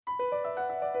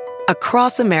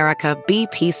Across America,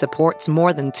 BP supports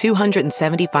more than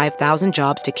 275,000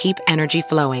 jobs to keep energy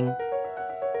flowing.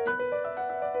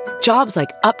 Jobs like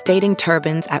updating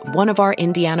turbines at one of our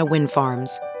Indiana wind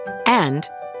farms and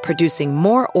producing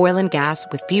more oil and gas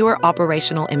with fewer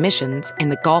operational emissions in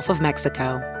the Gulf of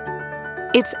Mexico.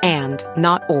 It's and,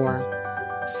 not or.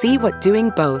 See what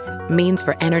doing both means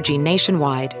for energy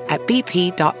nationwide at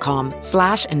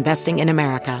bp.com/investing in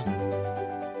America.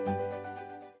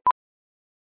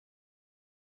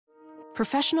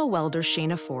 Professional welder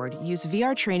Shayna Ford used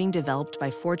VR training developed by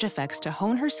ForgeFX to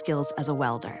hone her skills as a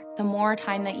welder. The more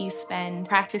time that you spend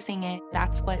practicing it,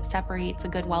 that's what separates a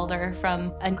good welder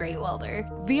from a great welder.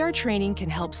 VR training can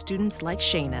help students like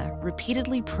Shayna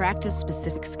repeatedly practice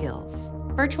specific skills.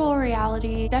 Virtual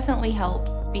reality definitely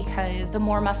helps because the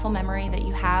more muscle memory that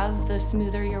you have, the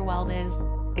smoother your weld is.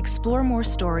 Explore more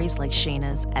stories like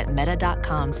Shayna's at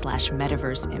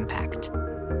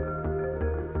meta.com/metaverseimpact.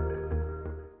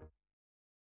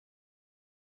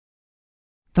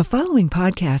 The following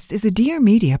podcast is a Dear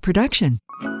Media production.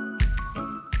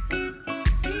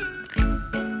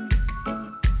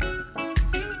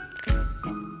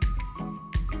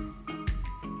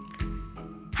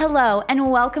 Hello,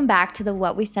 and welcome back to the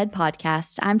What We Said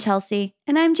podcast. I'm Chelsea.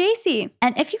 And I'm JC.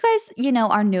 And if you guys,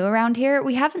 are new around here,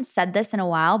 we haven't said this in a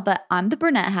while, but I'm the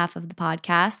brunette half of the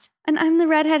podcast. And I'm the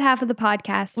redhead half of the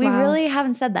podcast. We really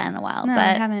haven't said that in a while. No,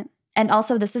 but we haven't. And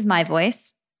also, this is my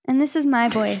voice. And this is my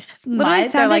voice.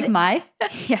 They're like my?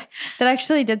 Yeah, that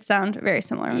actually did sound very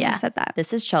similar when you said that.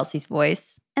 This is Chelsea's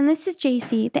voice. And this is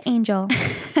JC, the angel.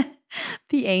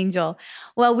 The angel.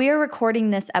 Well, we are recording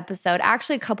this episode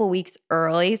actually a couple weeks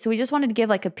early. So we just wanted to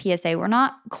give like a PSA. We're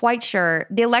not quite sure.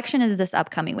 The election is this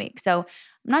upcoming week. So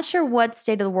I'm not sure what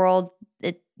state of the world,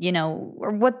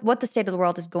 or what the state of the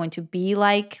world is going to be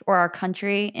like, or our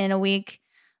country in a week.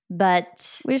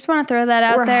 But we just want to throw that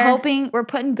out there. We're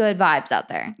putting good vibes out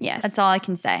there. Yes. That's all I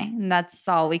can say. And that's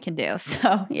all we can do.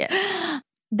 So yes.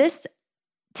 This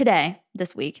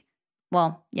week,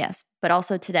 well, yes, but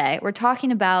also today, we're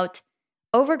talking about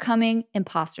overcoming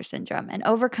imposter syndrome and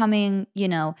overcoming,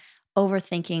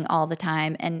 overthinking all the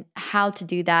time and how to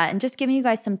do that, and just giving you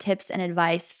guys some tips and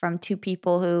advice from two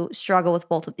people who struggle with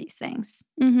both of these things.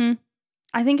 Mm-hmm.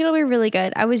 I think it'll be really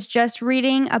good. I was just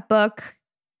reading a book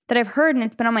that I've heard, and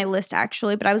it's been on my list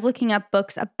actually, but I was looking up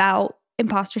books about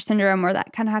imposter syndrome or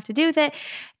that kind of have to do with it.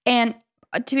 And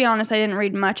to be honest, I didn't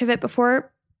read much of it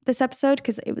before this episode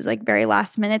because it was like very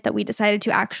last minute that we decided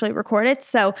to actually record it.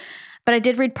 So, but I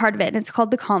did read part of it, and it's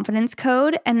called The Confidence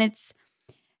Code, and it's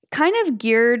kind of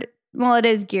geared more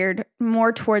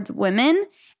towards women.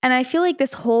 And I feel like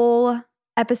this whole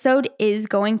episode is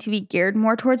going to be geared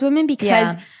more towards women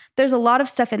because there's a lot of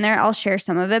stuff in there. I'll share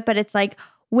some of it, but it's like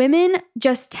women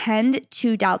just tend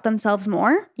to doubt themselves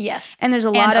more. Yes. And there's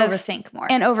a lot of overthink more.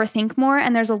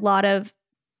 And there's a lot of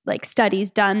like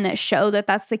studies done that show that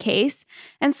that's the case.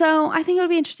 And so I think it would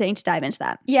be interesting to dive into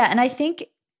that. Yeah. And I think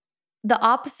the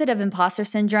opposite of imposter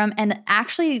syndrome, and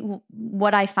actually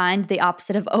what I find the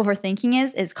opposite of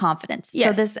overthinking is confidence.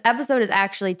 Yes. So this episode is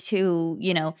actually to,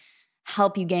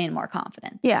 help you gain more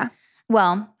confidence. Yeah.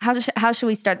 Well, how should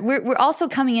we start? We're also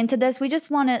coming into this. We just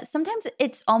want to, sometimes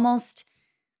it's almost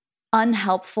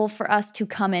unhelpful for us to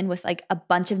come in with like a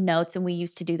bunch of notes, and we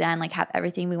used to do that and like have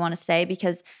everything we want to say,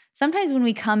 because sometimes when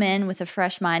we come in with a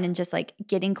fresh mind and just like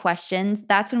getting questions,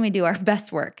 that's when we do our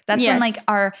best work. That's when like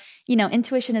our,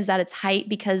 intuition is at its height,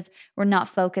 because we're not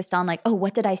focused on like, oh,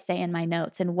 what did I say in my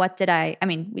notes? And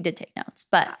we did take notes,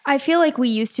 but I feel like we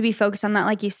used to be focused on that.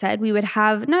 Like you said, we would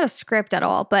have not a script at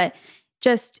all, but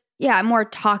just more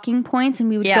talking points, and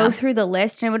we would go through the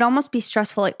list, and it would almost be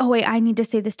stressful. Like, oh wait, I need to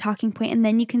say this talking point, and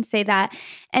then you can say that.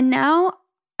 And now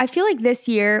I feel like this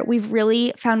year we've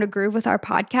really found a groove with our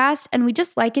podcast, and we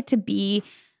just like it to be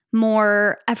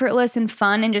more effortless and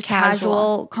fun and just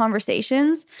casual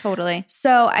conversations. Totally.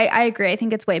 So I agree. I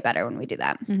think it's way better when we do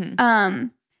that. Mm-hmm.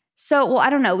 So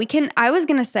I don't know. I was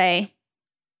going to say,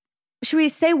 should we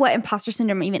say what imposter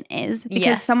syndrome even is?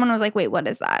 Because someone was like, wait, what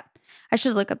is that? I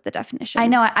should look up the definition. I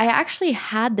know. I actually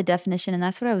had the definition, and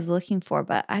that's what I was looking for,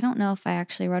 but I don't know if I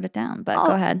actually wrote it down. But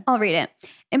go ahead. I'll read it.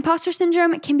 Imposter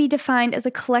syndrome can be defined as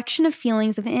a collection of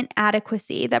feelings of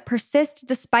inadequacy that persist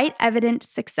despite evident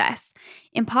success.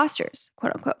 Imposters,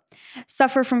 quote unquote,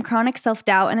 suffer from chronic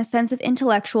self-doubt and a sense of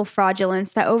intellectual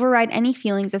fraudulence that override any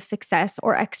feelings of success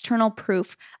or external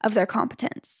proof of their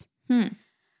competence.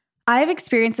 I've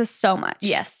experienced this so much.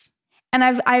 Yes. And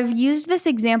I've used this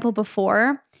example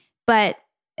before, but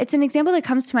it's an example that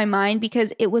comes to my mind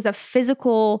because it was a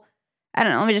physical, I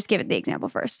don't know, let me just give it the example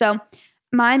first. So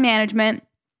my management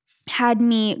had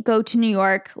me go to New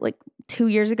York like 2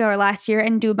 years ago or last year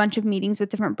and do a bunch of meetings with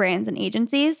different brands and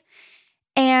agencies.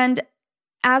 And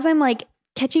as I'm like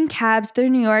catching cabs through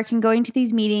New York and going to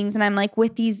these meetings, and I'm like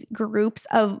with these groups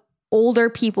of older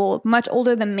people, much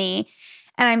older than me,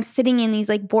 and I'm sitting in these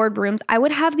like boardrooms, I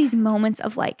would have these moments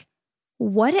of like,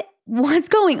 what's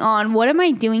going on? What am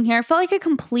I doing here? I felt like a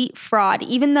complete fraud,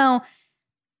 even though,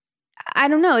 I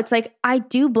don't know, it's like I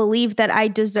do believe that I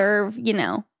deserve, you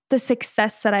know, the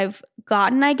success that I've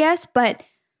gotten, I guess. But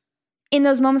in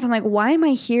those moments, I'm like, why am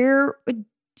I here?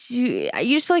 You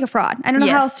just feel like a fraud. I don't know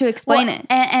how else to explain it.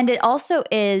 And it also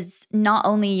is not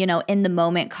only, you know, in the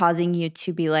moment causing you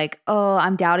to be like, oh,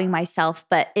 I'm doubting myself,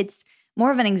 but it's more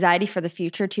of an anxiety for the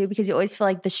future too, because you always feel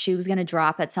like the shoe is going to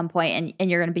drop at some point and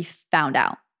you're going to be found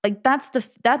out. Like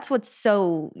that's what's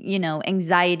so, you know,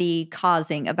 anxiety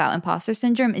causing about imposter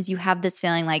syndrome is you have this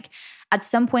feeling like at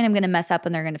some point I'm going to mess up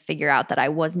and they're going to figure out that I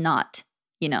was not,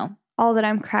 you know, all that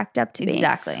I'm cracked up to be.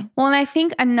 Exactly. Well, and I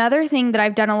think another thing that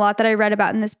I've done a lot that I read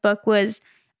about in this book was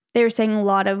they were saying a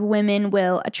lot of women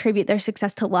will attribute their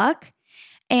success to luck.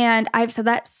 And I've said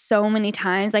that so many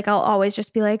times. Like I'll always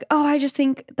just be like, oh, I just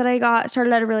think that I got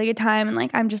started at a really good time and like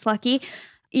I'm just lucky,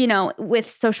 you know, with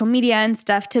social media and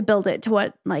stuff to build it to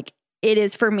what like it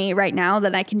is for me right now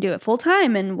that I can do it full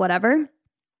time and whatever.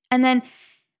 And then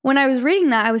when I was reading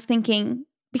that, I was thinking,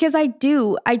 because I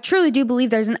truly do believe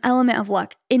there's an element of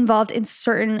luck involved in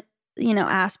certain, you know,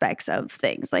 aspects of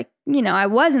things. Like, you know, I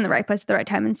was in the right place at the right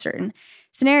time in certain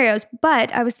scenarios, but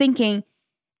I was thinking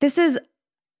this is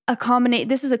a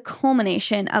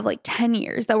culmination of like 10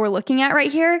 years that we're looking at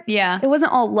right here. Yeah. It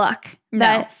wasn't all luck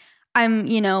that I'm,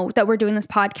 you know, that we're doing this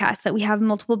podcast, that we have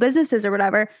multiple businesses or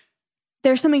whatever.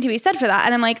 There's something to be said for that.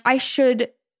 And I'm like, I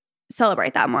should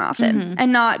celebrate that more often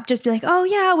and not just be like, oh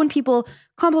yeah, when people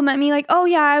compliment me like, oh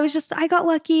yeah, I got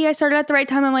lucky. I started at the right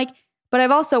time. I'm like, but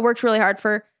I've also worked really hard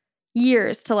for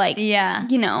years to like,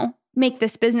 you know, make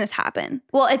this business happen.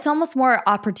 Well, it's almost more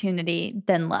opportunity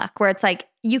than luck, where it's like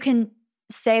you can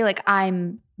say like,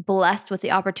 I'm blessed with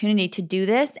the opportunity to do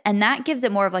this. And that gives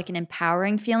it more of like an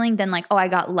empowering feeling than like, oh, I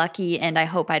got lucky and I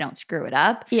hope I don't screw it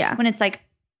up. Yeah. When it's like,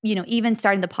 you know, even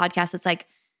starting the podcast, it's like,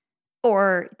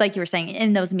 or like you were saying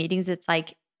in those meetings, it's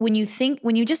like when you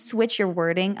just switch your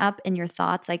wording up in your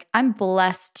thoughts, like I'm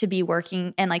blessed to be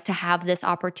working and like to have this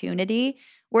opportunity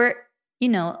where, you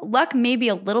know, luck may be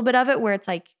a little bit of it where it's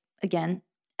like, again,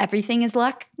 everything is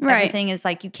luck. Right. Everything is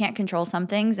like you can't control some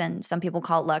things and some people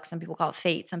call it luck, some people call it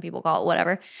fate, some people call it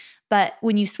whatever. But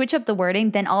when you switch up the wording,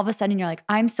 then all of a sudden you're like,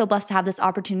 I'm so blessed to have this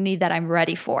opportunity that I'm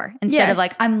ready for instead of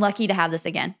like, I'm lucky to have this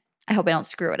again. I hope I don't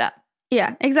screw it up.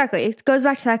 Yeah, exactly. It goes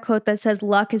back to that quote that says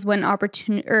luck is when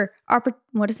opportunity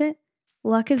what is it?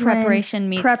 Luck is preparation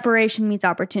meets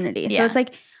opportunity. Yeah. So it's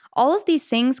like all of these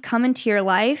things come into your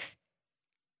life,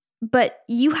 but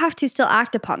you have to still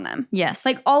act upon them. Yes.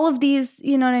 Like all of these,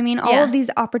 you know what I mean? All of these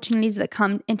opportunities that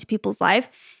come into people's life,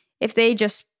 if they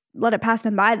just let it pass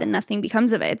them by, then nothing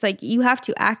becomes of it. It's like you have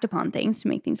to act upon things to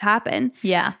make things happen.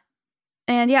 Yeah.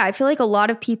 And yeah, I feel like a lot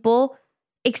of people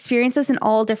experience this in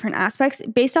all different aspects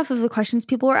based off of the questions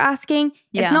people are asking.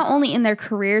 Yeah. It's not only in their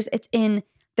careers, it's in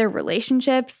their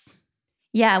relationships.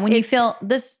 Yeah, when you feel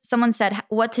this, someone said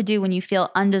what to do when you feel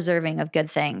undeserving of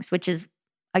good things, which is,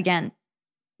 again,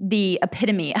 the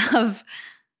epitome of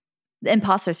the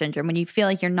imposter syndrome, when you feel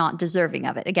like you're not deserving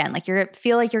of it. Again, like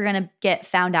feel like you're going to get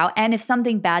found out. And if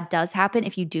something bad does happen,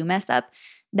 if you do mess up,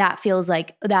 that feels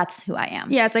like that's who I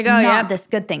am. Yeah, it's like, not this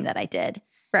good thing that I did.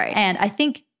 Right. And I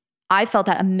think I felt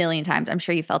that a million times. I'm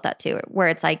sure you felt that too, where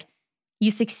it's like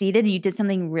you succeeded and you did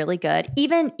something really good.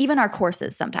 Even our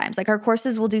courses sometimes, like our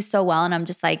courses will do so well. And I'm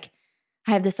just like,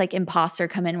 I have this like imposter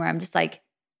come in where I'm just like,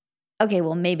 okay,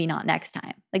 well, maybe not next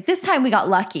time. Like this time we got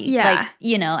lucky. Yeah. Like,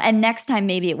 you know, and next time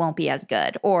maybe it won't be as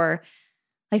good. Or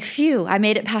like, phew, I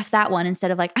made it past that one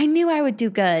instead of like, I knew I would do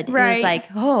good. Right. It was like,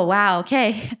 oh, wow,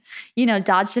 okay. You know,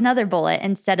 dodged another bullet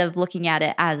instead of looking at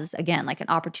it as, again, like an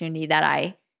opportunity that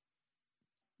I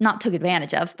not took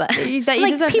advantage of, but that you like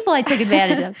deserve. People I took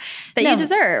advantage of. that you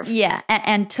deserve. Yeah.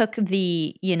 And took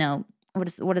the, you know,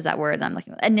 what is that word I'm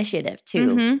looking for? Initiative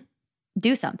to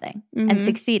do something and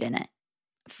succeed in it.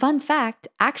 Fun fact,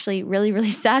 actually really,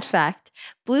 really sad fact,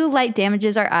 blue light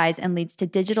damages our eyes and leads to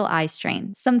digital eye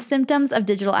strain. Some symptoms of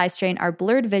digital eye strain are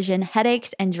blurred vision,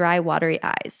 headaches, and dry, watery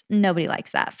eyes. Nobody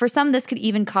likes that. For some, this could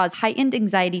even cause heightened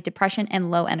anxiety, depression, and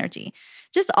low energy.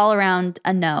 Just all around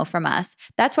a no from us.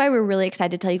 That's why we're really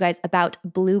excited to tell you guys about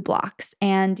Blue Blocks.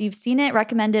 And you've seen it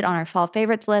recommended on our fall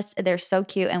favorites list. They're so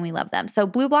cute and we love them. So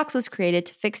Blue Blocks was created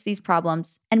to fix these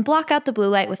problems and block out the blue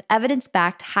light with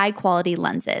evidence-backed, high-quality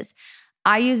lenses.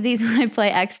 I use these when I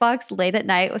play Xbox late at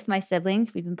night with my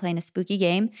siblings. We've been playing a spooky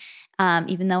game,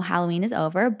 even though Halloween is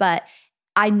over. But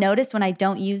I notice when I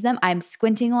don't use them, I'm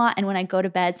squinting a lot. And when I go to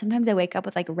bed, sometimes I wake up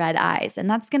with like red eyes. And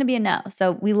that's going to be a no.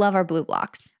 So we love our blue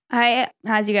blocks. I,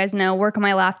 as you guys know, work on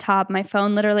my laptop, my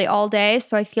phone literally all day.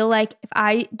 So I feel like if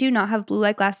I do not have blue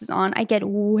light glasses on, I get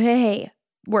way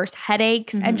worse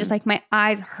headaches and just like my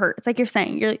eyes hurt. It's like you're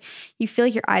saying, you feel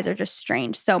like your eyes are just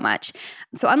strained so much.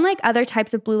 So unlike other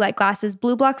types of blue light glasses,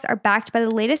 blue blocks are backed by the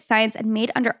latest science and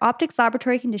made under optics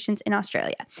laboratory conditions in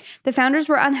Australia. The founders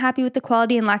were unhappy with the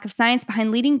quality and lack of science behind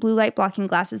leading blue light blocking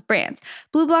glasses brands.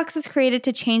 Blue Blocks was created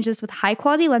to change this with high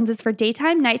quality lenses for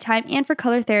daytime, nighttime, and for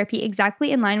color therapy,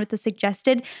 exactly in line with the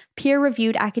suggested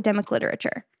peer-reviewed academic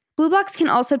literature. Blue Blocks can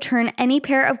also turn any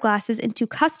pair of glasses into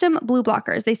custom blue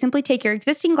blockers. They simply take your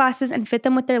existing glasses and fit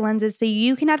them with their lenses so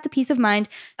you can have the peace of mind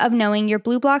of knowing your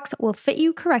blue blocks will fit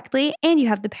you correctly and you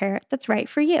have the pair that's right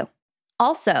for you.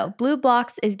 Also, Blue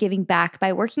Blocks is giving back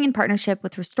by working in partnership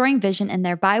with Restoring Vision in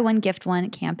their Buy One, Gift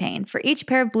One campaign. For each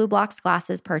pair of Blue Blocks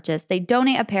glasses purchased, they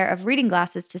donate a pair of reading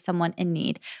glasses to someone in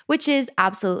need, which is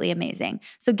absolutely amazing.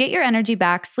 So get your energy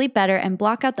back, sleep better, and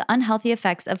block out the unhealthy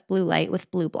effects of blue light with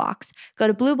Blue Blocks. Go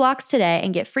to Blue Blocks today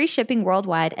and get free shipping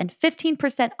worldwide and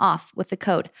 15% off with the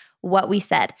code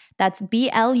WhatWeSaid. That's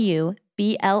BLUBLOX.com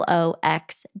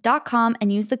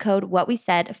and use the code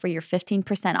WhatWeSaid for your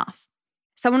 15% off.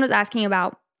 Someone was asking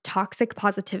about toxic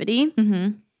positivity,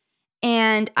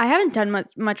 and I haven't done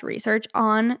much research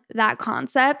on that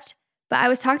concept, but I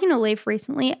was talking to Leif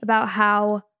recently about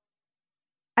how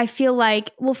I feel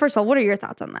like, well, first of all, what are your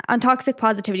thoughts on that? On toxic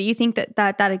positivity, you think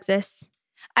that exists?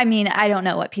 I mean, I don't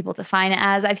know what people define it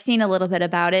as. I've seen a little bit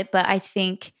about it, but I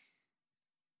think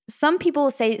some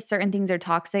people say certain things are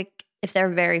toxic if they're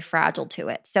very fragile to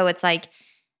it. So it's like,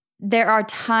 there are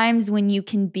times when you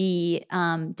can be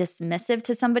dismissive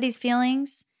to somebody's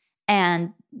feelings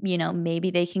and, you know, maybe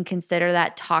they can consider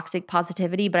that toxic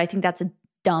positivity, but I think that's a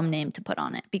dumb name to put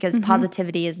on it because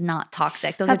positivity is not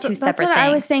toxic. Those are two separate things. That's what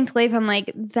I was saying to Leif. I'm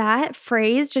like, that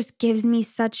phrase just gives me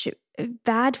such a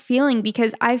bad feeling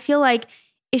because I feel like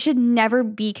it should never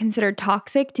be considered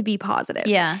toxic to be positive.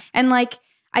 Yeah. And like,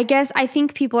 I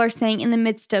think people are saying in the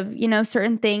midst of, you know,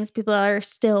 certain things, people are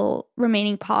still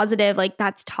remaining positive, like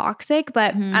that's toxic.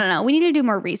 But I don't know. We need to do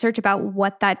more research about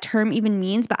what that term even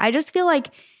means. But I just feel like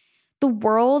the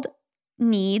world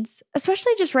needs,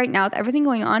 especially just right now with everything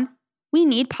going on, we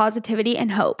need positivity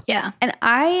and hope. Yeah. And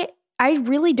I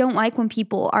really don't like when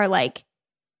people are like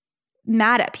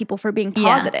mad at people for being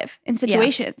positive in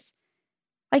situations.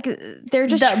 Like they're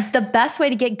just the best way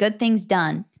to get good things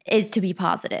done is to be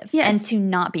positive and to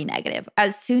not be negative.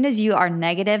 As soon as you are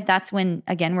negative, that's when,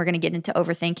 again, we're going to get into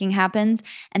overthinking happens.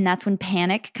 And that's when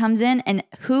panic comes in. And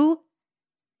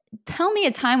tell me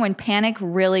a time when panic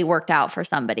really worked out for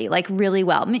somebody, like really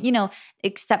well, you know,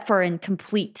 except for in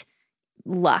complete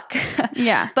luck.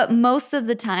 Yeah. But most of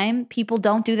the time, people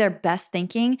don't do their best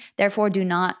thinking, therefore do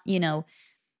not, you know,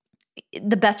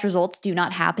 the best results do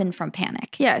not happen from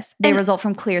panic. Yes. They result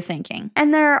from clear thinking.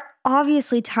 And there are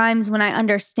obviously times when I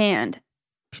understand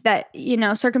that, you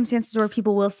know, circumstances where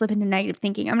people will slip into negative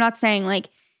thinking. I'm not saying like,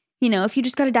 you know, if you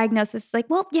just got a diagnosis, it's like,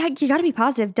 well, yeah, you got to be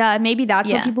positive. Duh. Maybe that's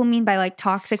what people mean by like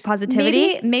toxic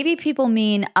positivity. Maybe people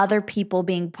mean other people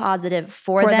being positive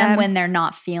for them when they're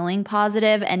not feeling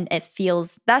positive. And it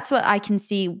feels, that's what I can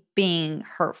see being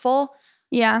hurtful.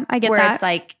 Yeah, I get that. Where it's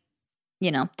like, you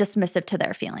know, dismissive to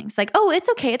their feelings. Like, oh, it's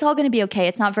okay. It's all going to be okay.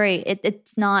 It's not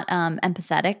it's not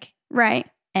empathetic. Right.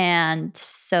 And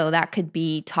so that could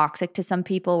be toxic to some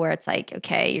people where it's like,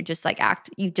 okay, you're just like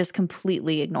you just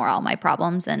completely ignore all my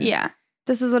problems. And yeah.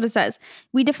 This is what it says.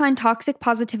 We define toxic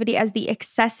positivity as the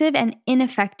excessive and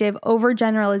ineffective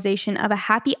overgeneralization of a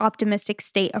happy, optimistic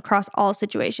state across all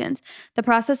situations. The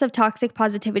process of toxic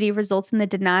positivity results in the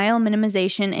denial,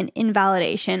 minimization, and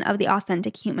invalidation of the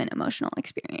authentic human emotional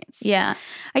experience. Yeah.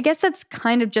 I guess that's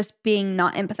kind of just being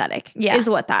not empathetic is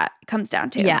what that comes down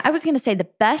to. Yeah. I was going to say the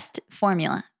best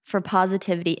formula for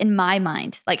positivity in my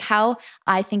mind, like how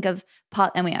I think of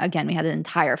and we had an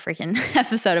entire freaking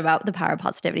episode about the power of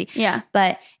positivity. Yeah.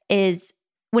 But is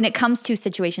when it comes to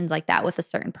situations like that with a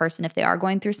certain person, if they are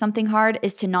going through something hard,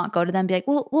 is to not go to them and be like,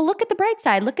 well, look at the bright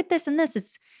side. Look at this and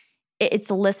this.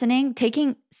 It's listening,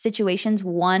 taking situations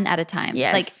one at a time.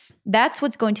 Yes. Like that's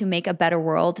what's going to make a better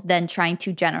world than trying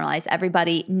to generalize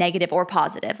everybody negative or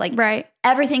positive. Like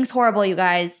everything's horrible, you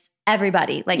guys.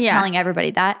 Everybody, like telling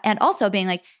everybody that. And also being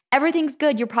like, everything's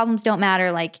good. Your problems don't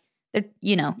matter. Like,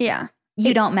 you know,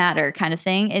 you don't matter kind of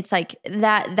thing. It's like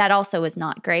that also is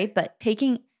not great. But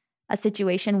taking a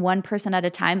situation one person at a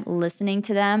time, listening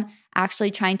to them,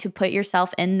 actually trying to put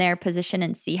yourself in their position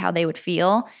and see how they would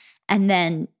feel, and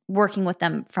then working with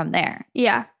them from there.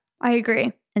 Yeah, I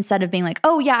agree. Instead of being like,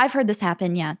 oh, yeah, I've heard this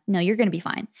happen. Yeah, no, you're going to be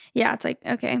fine. Yeah, it's like,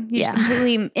 okay, you just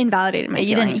completely invalidated my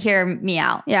You feelings. didn't hear me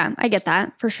out. Yeah, I get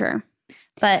that for sure.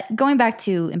 But going back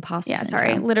to imposter syndrome.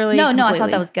 Sorry, literally. No, I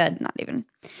thought that was good. Not even.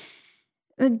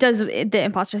 It does the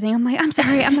imposter thing. I'm like, I'm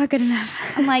sorry, I'm not good enough.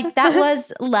 I'm like, that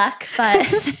was luck, but.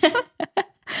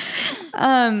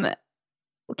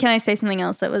 Can I say something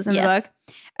else that was in the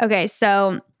book? Okay,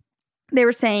 so they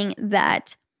were saying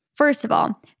that, first of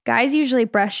all, guys usually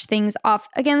brush things off.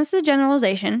 Again, this is a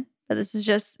generalization, but this is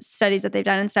just studies that they've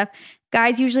done and stuff.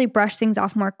 Guys usually brush things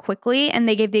off more quickly, and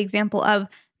they gave the example of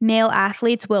male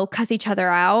athletes will cuss each other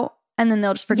out, and then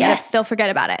they'll just forget it. They'll forget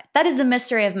about it. That is the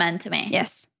mystery of men to me.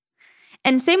 Yes.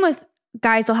 And same with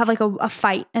guys, they'll have like a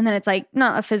fight, and then it's like,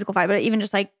 not a physical fight, but even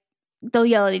just like, they'll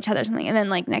yell at each other or something, and then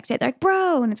like next day they're like,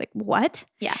 bro, and it's like, what?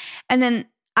 Yeah. And then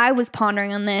I was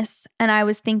pondering on this, and I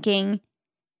was thinking,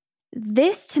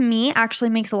 this to me actually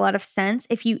makes a lot of sense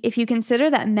if you consider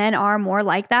that men are more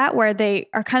like that, where they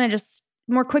are kind of just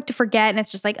more quick to forget, and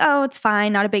it's just like, oh, it's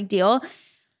fine, not a big deal.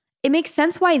 It makes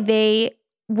sense why they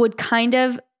would kind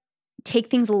of take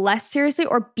things less seriously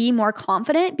or be more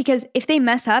confident, because if they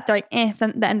mess up, they're like, it's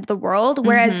not the end of the world.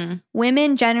 Whereas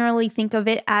women generally think of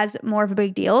it as more of a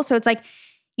big deal. So it's like,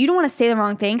 you don't want to say the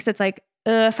wrong thing, because it's like,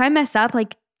 if I mess up,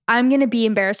 like, I'm going to be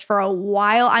embarrassed for a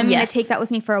while. I'm going to take that with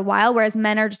me for a while. Whereas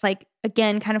men are just like,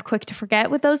 again, kind of quick to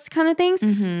forget with those kind of things.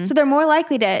 So they're more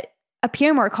likely to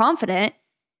appear more confident,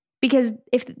 because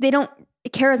if they don't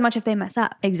care as much if they mess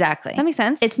up. Exactly. That makes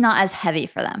sense. It's not as heavy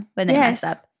for them when they mess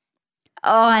up.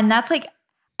 Oh, and that's like,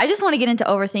 I just want to get into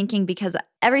overthinking, because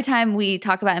every time we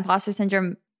talk about imposter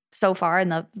syndrome so far in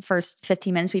the first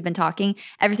 15 minutes we've been talking,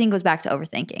 everything goes back to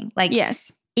overthinking. Like,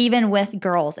 even with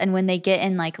girls, and when they get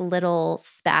in like little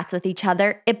spats with each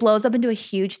other, it blows up into a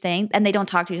huge thing, and they don't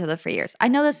talk to each other for years. I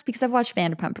know this because I've watched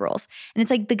Vanderpump Rules, and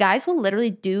it's like the guys will literally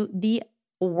do the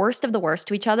worst of the worst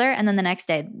to each other, and then the next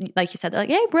day, like you said, they're like,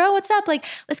 hey bro, what's up, like,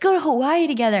 let's go to Hawaii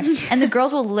together. And the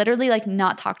girls will literally like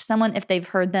not talk to someone if they've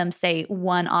heard them say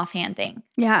one offhand thing.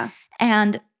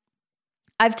 And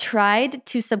I've tried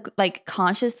to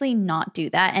consciously not do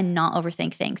that and not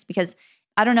overthink things, because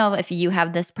I don't know if you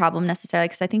have this problem necessarily,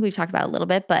 because I think we've talked about it a little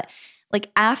bit, but like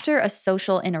after a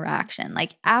social interaction,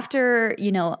 like after,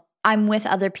 you know, I'm with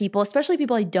other people, especially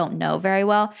people I don't know very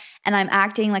well, and I'm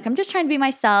acting like I'm just trying to be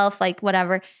myself, like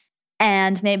whatever.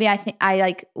 And maybe I think I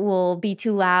like will be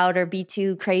too loud or be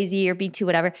too crazy or be too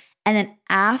whatever. And then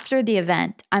after the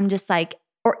event, I'm just like,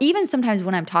 or even sometimes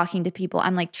when I'm talking to people,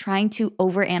 I'm like trying to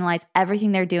overanalyze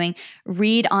everything they're doing,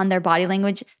 read on their body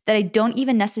language that I don't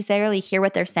even necessarily hear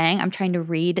what they're saying. I'm trying to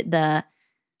read the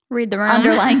room.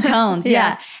 Underlying tones.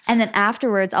 Yeah. And then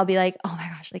afterwards I'll be like, oh my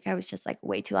gosh, like I was just like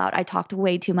way too loud. I talked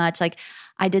way too much. Like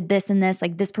I did this and this,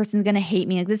 like this person's going to hate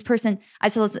me. Like this person, I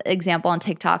saw this example on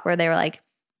TikTok where they were like,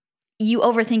 you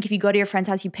overthink if you go to your friend's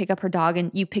house, you pick up her dog and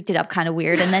you picked it up kind of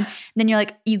weird. And then you're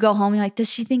like, you go home and you're like, does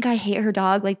she think I hate her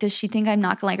dog? Like, does she think I'm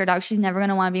not gonna like her dog? She's never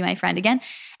gonna want to be my friend again.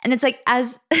 And it's like,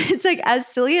 as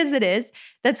silly as it is,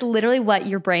 that's literally what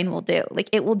your brain will do. Like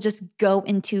it will just go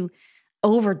into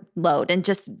overload and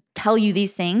just tell you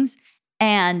these things.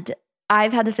 And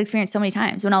I've had this experience so many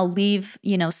times when I'll leave,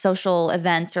 you know, social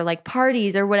events or like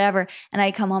parties or whatever. And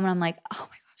I come home and I'm like, oh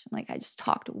my gosh, I'm like, I just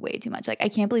talked way too much. Like, I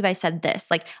can't believe I said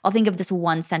this. Like, I'll think of this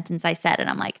one sentence I said and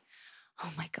I'm like,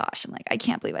 oh my gosh. I'm like, I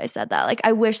can't believe I said that. Like,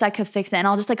 I wish I could fix it. And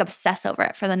I'll just like obsess over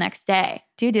it for the next day.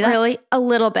 Do you do that? Really? A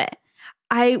little bit.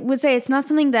 I would say it's not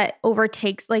something that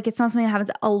overtakes, like it's not something that happens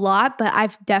a lot, but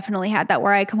I've definitely had that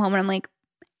where I come home and I'm like,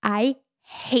 I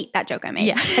hate that joke I made.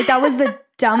 Yeah. Like that was the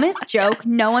dumbest joke.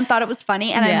 No one thought it was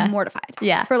funny and I'm mortified.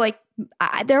 Yeah. For like,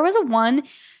 there was one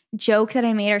joke that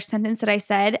I made or sentence that I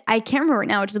said, I can't remember it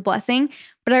now, which is a blessing,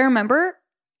 but I remember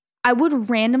I would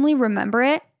randomly remember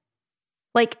it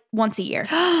like once a year.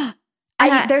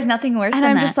 There's nothing worse than that.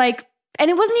 And I'm just like, and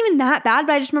it wasn't even that bad,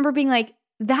 but I just remember being like,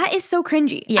 that is so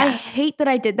cringy. Yeah. I hate that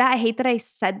I did that. I hate that I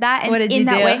said that. And what did you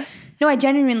do? Way, no, I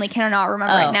genuinely cannot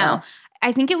remember it now.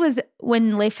 I think it was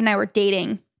when Leif and I were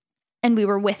dating and we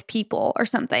were with people or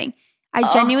something.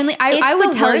 I genuinely, I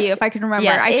would tell you if I could remember.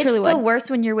 Yeah, I truly would. It's the worst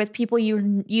when you're with people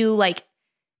you like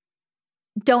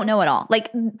don't know at all. Like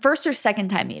first or second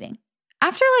time meeting.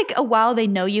 After like a while they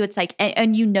know you, it's like,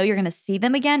 and you know you're going to see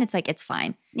them again. It's like, it's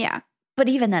fine. Yeah. But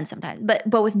even then sometimes,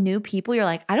 but with new people, you're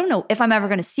like, I don't know if I'm ever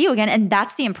going to see you again. And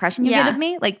that's the impression you get of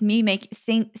me. Like me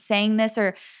saying this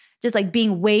or just like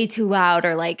being way too loud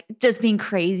or like just being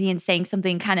crazy and saying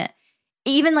something kind of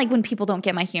even like when people don't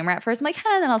get my humor at first, I'm like,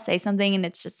 then I'll say something and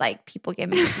it's just like people give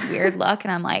me this weird look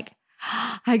and I'm like,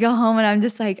 I go home and I'm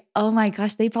just like, oh my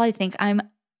gosh, they probably think I'm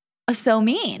so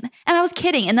mean. And I was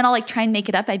kidding. And then I'll like try and make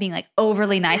it up by being like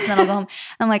overly nice. And then I'll go home.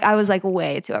 I'm like, I was like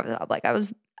way too over the top. Like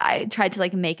I tried to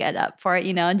like make it up for it,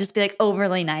 and just be like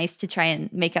overly nice to try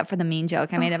and make up for the mean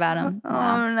joke I made about him.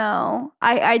 Oh no.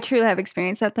 I truly have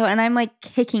experienced that though. And I'm like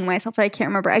kicking myself that I can't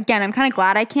remember. Again, I'm kind of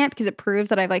glad I can't because it proves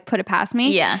that I've like put it past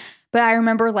me. Yeah. But I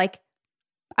remember like,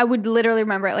 I would literally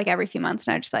remember it like every few months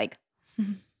and I'd just be like,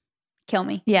 kill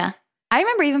me. Yeah. I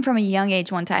remember even from a young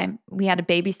age one time, we had a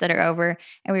babysitter over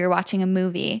and we were watching a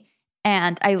movie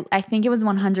and I think it was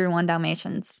 101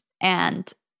 Dalmatians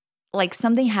and like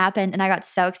something happened and I got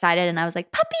so excited and I was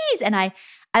like, puppies. And I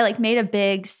like made a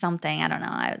big something. I don't know.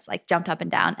 I was like jumped up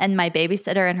and down and my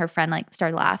babysitter and her friend like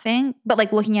started laughing, but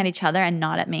like looking at each other and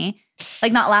not at me,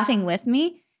 like not laughing with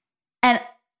me. And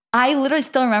I literally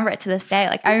still remember it to this day.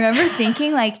 Like I remember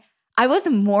thinking like, I was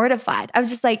mortified. I was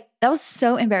just like, that was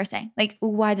so embarrassing. Like,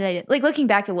 why did I do? Like looking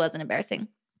back, it wasn't embarrassing,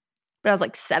 but I was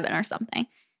like 7 or something.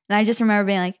 And I just remember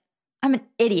being like, I'm an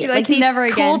idiot. Like these never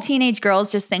cool again. teenage girls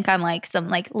just think I'm like some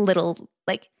like little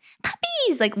like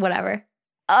puppies, like whatever.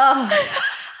 Oh,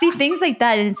 see things like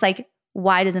that. And it's like,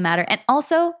 why does it matter? And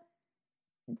also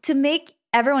to make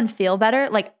everyone feel better,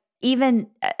 like even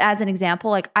as an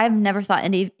example, like I've never thought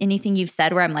anything you've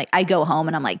said where I'm like, I go home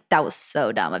and I'm like, that was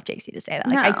so dumb of JC to say that.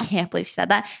 Like, I can't believe she said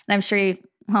that. And I'm sure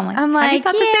I'm like, have you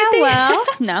thought the same thing? Well,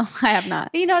 no, I have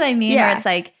not. You know what I mean? Yeah. Where it's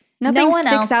like, nothing no one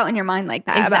sticks else out in your mind like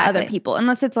that about other people,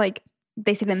 unless it's like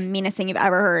they say the meanest thing you've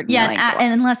ever heard. Yeah, like,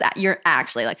 and unless you're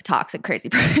actually like a toxic, crazy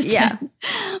person. Yeah.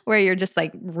 Where you're just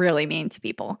like really mean to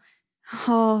people.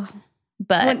 Oh,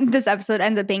 but when this episode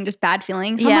ends up being just bad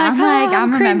feelings.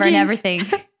 I'm remembering everything.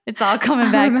 It's all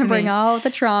coming back to me. Remembering all the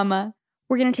trauma.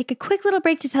 We're going to take a quick little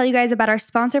break to tell you guys about our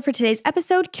sponsor for today's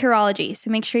episode, Curology.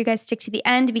 So make sure you guys stick to the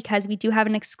end because we do have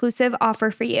an exclusive offer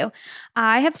for you.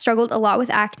 I have struggled a lot with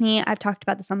acne. I've talked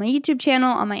about this on my YouTube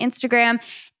channel, on my Instagram,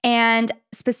 and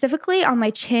specifically on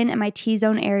my chin and my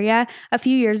T-zone area. A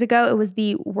few years ago, it was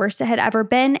the worst it had ever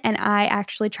been, and I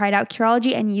actually tried out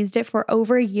Curology and used it for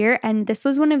over a year, and this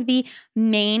was one of the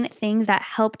main things that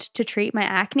helped to treat my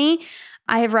acne.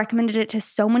 I have recommended it to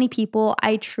so many people.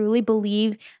 I truly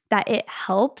believe that it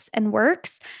helps and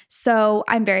works. So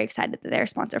I'm very excited that they're a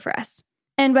sponsor for us.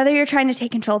 And whether you're trying to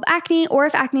take control of acne or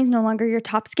if acne is no longer your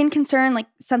top skin concern, like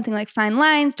something like fine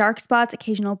lines, dark spots,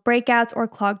 occasional breakouts, or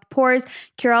clogged pores,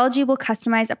 Curology will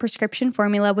customize a prescription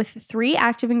formula with 3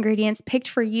 active ingredients picked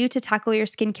for you to tackle your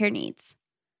skincare needs.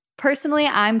 Personally,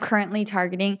 I'm currently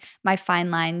targeting my fine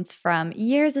lines from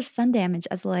years of sun damage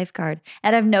as a lifeguard.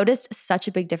 And I've noticed such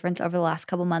a big difference over the last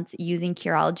couple months using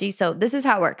Curology. So this is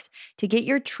how it works. To get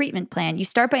your treatment plan, you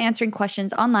start by answering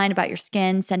questions online about your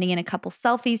skin, sending in a couple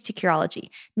selfies to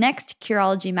Curology. Next,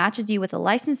 Curology matches you with a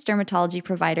licensed dermatology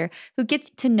provider who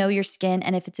gets to know your skin.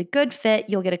 And if it's a good fit,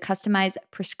 you'll get a customized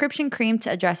prescription cream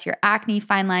to address your acne,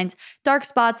 fine lines, dark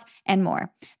spots, and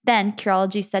more. Then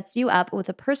Curology sets you up with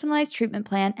a personalized treatment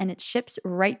plan and it ships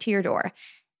right to your door.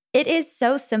 It is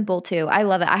so simple too. I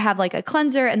love it. I have like a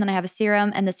cleanser and then I have a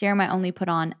serum, and the serum I only put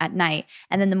on at night.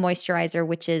 And then the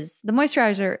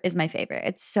moisturizer is my favorite.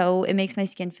 It makes my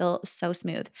skin feel so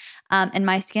smooth. And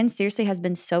my skin seriously has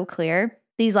been so clear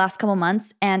these last couple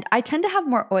months. And I tend to have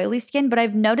more oily skin, but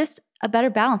I've noticed a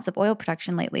better balance of oil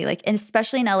production lately. Like, and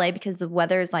especially in LA because the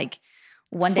weather is like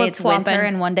one day it's winter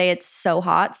and one day it's so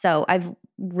hot. So I've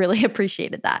really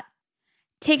appreciated that.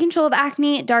 Take control of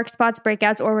acne, dark spots,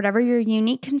 breakouts, or whatever your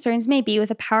unique concerns may be with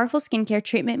a powerful skincare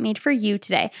treatment made for you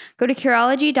today. Go to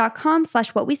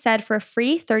Curology.com/whatwesaid for a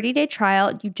free 30-day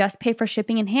trial. You just pay for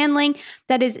shipping and handling.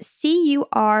 That is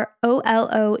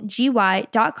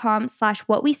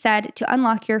Curology.com/whatwesaid to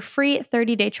unlock your free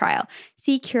 30-day trial.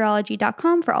 See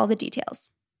Curology.com for all the details.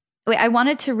 Wait, I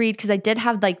wanted to read because I did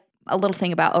have like a little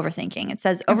thing about overthinking. It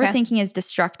says, overthinking is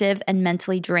destructive and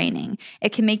mentally draining.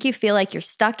 It can make you feel like you're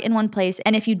stuck in one place.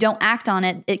 And if you don't act on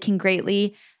it, it can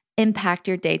greatly impact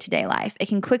your day-to-day life. It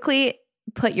can quickly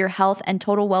put your health and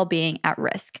total well-being at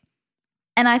risk.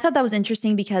 And I thought that was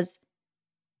interesting because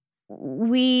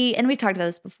we've talked about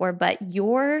this before, but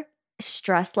your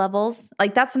stress levels,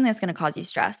 like that's something that's going to cause you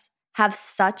stress, have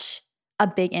such a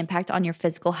big impact on your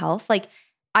physical health. Like,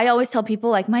 I always tell people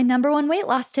like my number one weight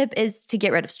loss tip is to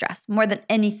get rid of stress more than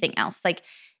anything else. Like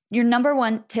your number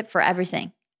one tip for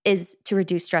everything is to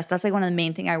reduce stress. That's like one of the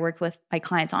main things I work with my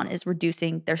clients on is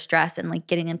reducing their stress and like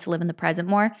getting them to live in the present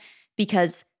more,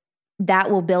 because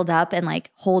that will build up and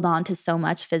like hold on to so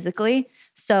much physically.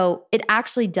 So it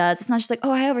actually does. It's not just like,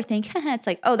 oh, I overthink. It's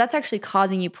like, oh, that's actually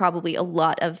causing you probably a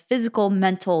lot of physical,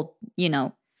 mental,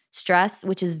 stress,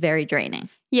 which is very draining.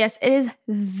 Yes, it is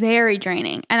very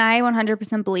draining. And I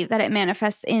 100% believe that it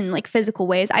manifests in like physical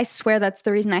ways. I swear that's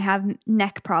the reason I have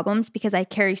neck problems, because I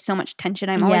carry so much tension.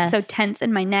 I'm always so tense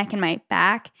in my neck and my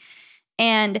back.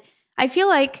 And I feel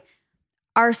like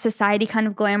our society kind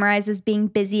of glamorizes being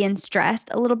busy and stressed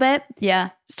a little bit. Yeah.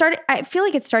 I feel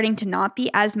like it's starting to not be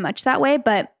as much that way,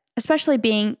 but especially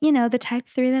being, the type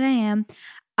 3 that I am,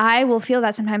 I will feel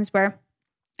that sometimes where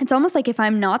it's almost like if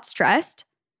I'm not stressed,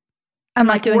 I'm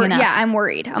not doing enough. Yeah, I'm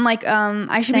worried. I'm like,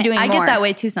 I should be doing more. I get that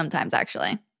way too sometimes,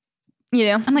 actually.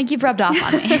 I'm like, you've rubbed off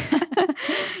on me.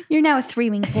 You're now a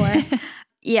 3-wing boy.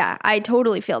 Yeah, I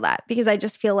totally feel that, because I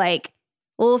just feel like,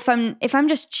 well, if I'm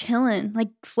just chilling, like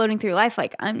floating through life,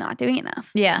 like I'm not doing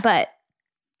enough. Yeah. But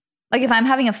like if I'm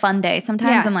having a fun day,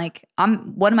 sometimes I'm like,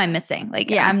 what am I missing?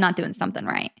 Like I'm not doing something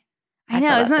right. I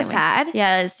know, isn't that sad?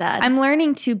 Yeah, it is sad. I'm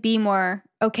learning to be more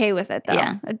okay with it though.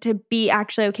 Yeah. To be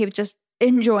actually okay with just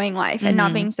enjoying life and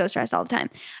not being so stressed all the time.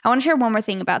 I want to share one more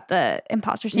thing about the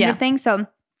imposter syndrome thing. So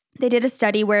they did a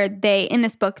study where in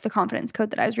this book, The Confidence Code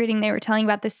that I was reading, they were telling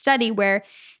about this study where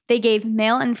they gave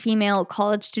male and female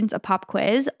college students a pop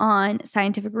quiz on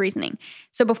scientific reasoning.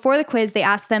 So before the quiz, they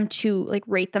asked them to like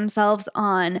rate themselves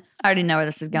on I already know where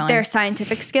this is going. Their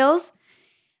scientific skills.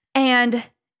 And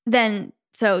then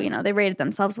they rated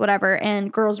themselves whatever,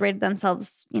 and girls rated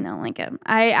themselves,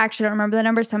 I actually don't remember the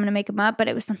numbers, so I'm going to make them up, but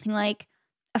it was something like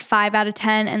a 5 out of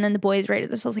 10, and then the boys rated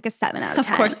themselves like a 7 out of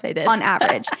 10. Of course they did. On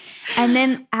average. And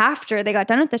then after they got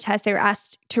done with the test, they were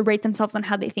asked to rate themselves on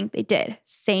how they think they did.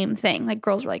 Same thing. Like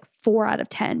girls were like 4 out of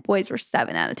 10, boys were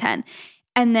 7 out of 10.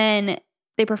 And then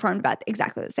they performed about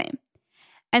exactly the same.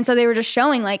 And so they were just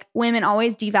showing like women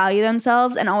always devalue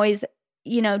themselves and always,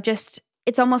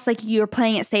 it's almost like you're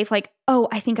playing it safe, like, oh,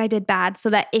 I think I did bad, so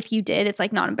that if you did, it's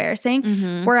like not embarrassing.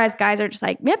 Mm-hmm. Whereas guys are just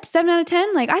like, yep, 7 out of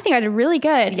 10. Like, I think I did really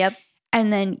good. Yep.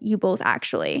 And then you both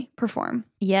actually perform.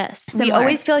 Yes. Similar. We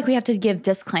always feel like we have to give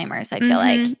disclaimers, I feel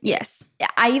like. Yes.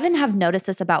 I even have noticed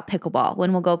this about pickleball.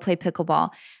 When we'll go play pickleball,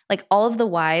 like all of the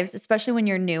wives, especially when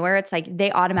you're newer, it's like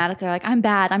they automatically are like, I'm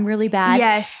bad. I'm really bad.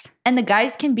 Yes. And the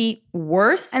guys can be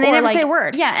worse. And they never like, say a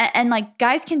word. Yeah. And like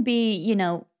guys can be,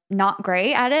 not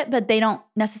great at it, but they don't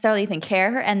necessarily even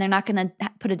care, and they're not going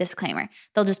to put a disclaimer.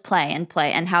 They'll just play.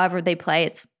 And however they play,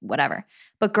 it's whatever.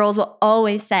 But girls will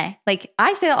always say, like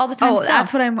I say that all the time. Oh,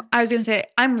 that's what I was going to say.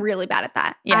 I'm really bad at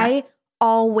that. Yeah. I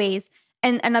always,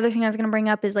 and another thing I was going to bring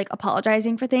up is like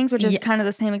apologizing for things, which is kind of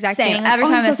the same exact thing. Like, every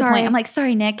time I have to sorry. I'm like,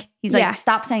 sorry, Nick. He's like,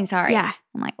 stop saying sorry. Yeah.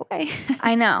 I'm like, okay.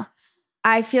 I know.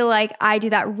 I feel like I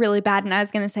do that really bad. And I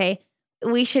was going to say,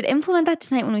 we should implement that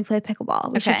tonight when we play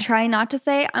pickleball. We should try not to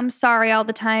say, I'm sorry all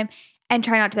the time, and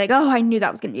try not to be like, oh, I knew that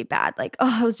was going to be bad. Like,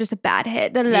 oh, it was just a bad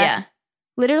hit. Da, da, da. Yeah.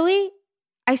 Literally,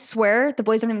 I swear the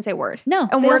boys don't even say a word. No.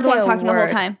 And we're the ones talking the whole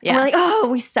time. Yeah. And we're like, oh,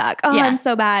 we suck. Oh, I'm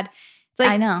so bad. It's like,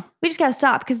 I know. We just got to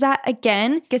stop, because that,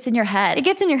 again, gets in your head. It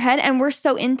gets in your head, and we're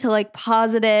so into like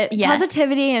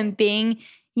positivity and being,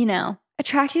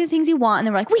 attracting to things you want. And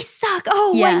then we're like, we suck.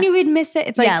 Oh, I knew we'd miss it.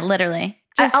 It's like, yeah, literally.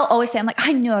 I'll always say, I'm like,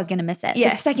 I knew I was going to miss it.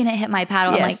 Yes. The second it hit my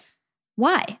paddle, I'm like,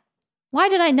 why? Why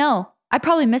did I know? I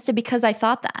probably missed it because I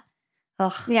thought that.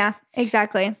 Ugh. Yeah,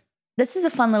 exactly. This is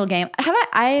a fun little game.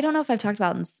 I don't know if I've talked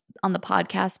about this on the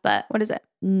podcast, but what is it?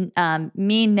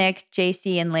 Me, Nick,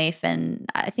 JC, and Leif, and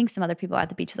I think some other people were at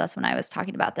the beach with us when I was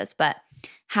talking about this, but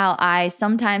how I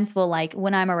sometimes will, like,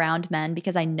 when I'm around men,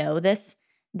 because I know this,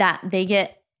 that they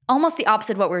get almost the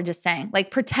opposite of what we were just saying.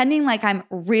 Like pretending like I'm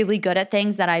really good at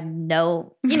things that I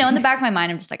know, in the back of my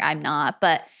mind, I'm just like, I'm not.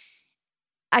 But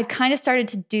I've kind of started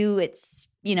to do it,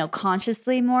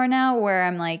 consciously more now, where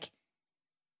I'm like,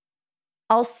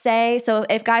 I'll say, so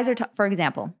if guys are, for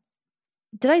example,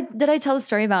 did I tell the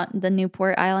story about the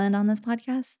Newport Island on this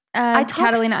podcast?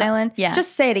 Catalina Island. Yeah.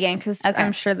 Just say it again, because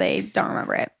I'm sure they don't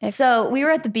remember it. So we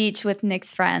were at the beach with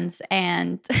Nick's friends,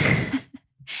 and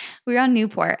we were on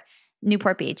Newport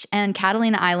Beach, and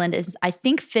Catalina Island is, I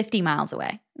think, 50 miles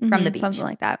away from the beach. Something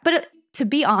like that. But to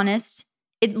be honest,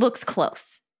 it looks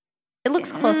close. It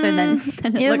looks closer than it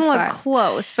doesn't look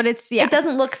close, but it's, It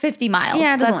doesn't look 50 miles.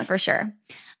 Yeah, that's for sure.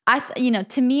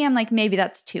 To me, I'm like, maybe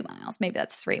that's 2 miles. Maybe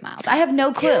that's 3 miles. I have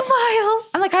no clue. 2 miles?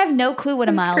 I'm like, I have no clue what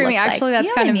a mile looks like. Actually,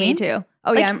 that's kind of me too.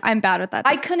 Oh, like, yeah, I'm bad with that.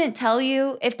 I couldn't tell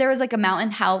you if there was like a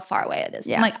mountain, how far away it is.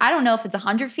 Yeah. I'm like, I don't know if it's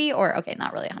 100 feet or, okay,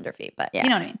 not really 100 feet, but you know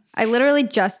what I mean? I literally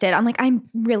just did. I'm like, I'm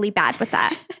really bad with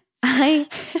that. I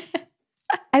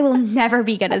will never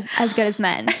be good as good as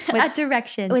men. With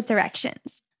directions. With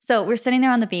directions. So we're sitting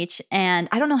there on the beach, and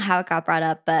I don't know how it got brought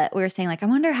up, but we were saying like, I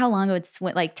wonder how long it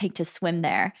would take to swim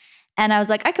there. And I was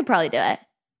like, I could probably do it.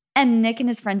 And Nick and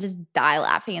his friend just die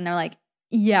laughing, and they're like,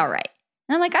 yeah, right.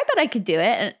 And I'm like, I bet I could do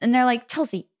it. And they're like,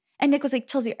 Chelsea, And Nick was like,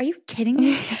 Chelsea, are you kidding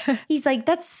me? He's like,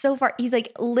 that's so far. He's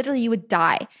like, literally you would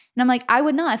die. And I'm like, I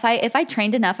would not. If I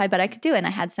trained enough, I bet I could do it. And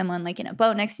I had someone like in a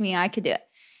boat next to me, I could do it.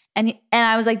 And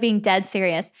I was like being dead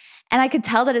serious. And I could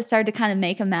tell that it started to kind of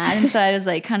make him mad. And so I was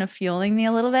like kind of fueling me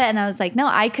a little bit. And I was like, no,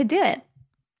 I could do it.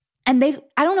 And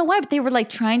I don't know why, but they were like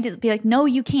trying to be like, no,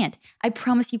 you can't. I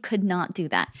promise you could not do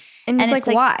that. And it's like,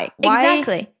 why?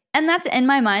 Exactly. And that's in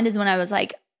my mind is when I was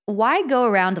like, why go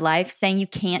around life saying you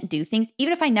can't do things,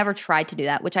 even if I never tried to do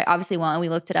that, which I obviously won't. And we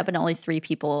looked it up and only 3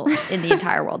 people in the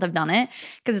entire world have done it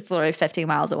because it's literally 50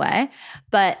 miles away.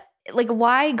 But like,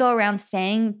 why go around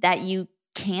saying that you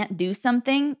can't do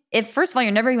something if, first of all,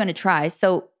 you're never going to try.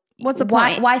 So what's the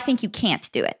point? Why think you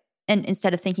can't do it? And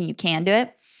instead of thinking you can do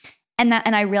it. And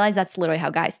I realize that's literally how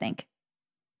guys think.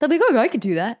 They'll be like, oh, I could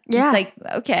do that. Yeah. It's like,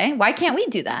 okay, why can't we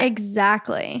do that?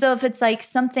 Exactly. So if it's like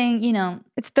something,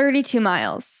 it's 32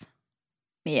 miles.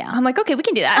 Yeah. I'm like, okay, we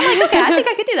can do that. I'm like, okay, I think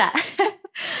I could do that.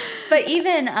 But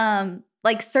even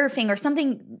like surfing or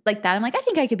something like that, I'm like, I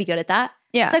think I could be good at that.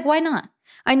 Yeah. It's like, why not?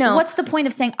 I know. What's the point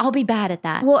of saying I'll be bad at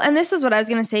that? Well, and this is what I was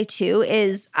going to say too,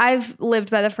 is I've lived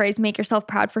by the phrase, make yourself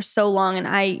proud for so long. And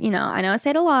I know I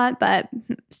say it a lot, but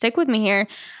stick with me here.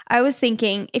 I was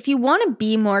thinking, if you want to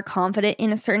be more confident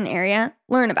in a certain area,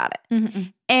 learn about it. Mm-hmm.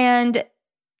 And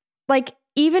like,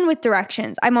 even with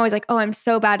directions, I'm always like, oh, I'm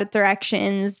so bad at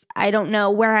directions. I don't know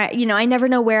where I never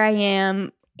know where I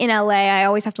am in LA. I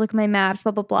always have to look at my maps,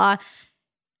 blah, blah, blah.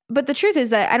 But the truth is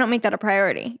that I don't make that a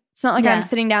priority. It's not like I'm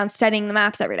sitting down studying the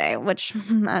maps every day, which,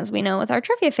 as we know with our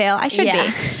trivia fail, I should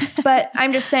be. But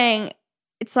I'm just saying,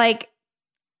 it's like,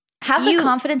 have the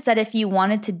confidence that if you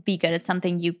wanted to be good at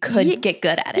something, you could get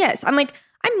good at it. Yes. I'm like,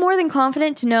 I'm more than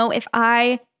confident to know if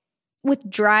with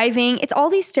driving, it's all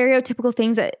these stereotypical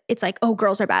things that it's like, oh,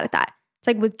 girls are bad at that. It's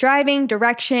like with driving,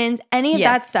 directions, any of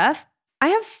that stuff. I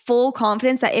have full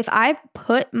confidence that if I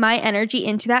put my energy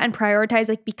into that and prioritize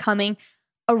like becoming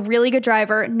a really good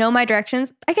driver, know my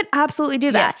directions, I could absolutely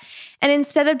do that. Yes. And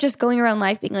instead of just going around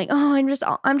life being like, oh, I'm just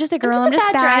a girl, I'm just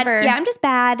bad driver. Yeah, I'm just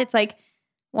bad. It's like,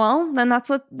 well, then that's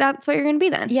what you're going to be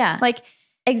then. Yeah. Like,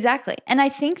 exactly. And I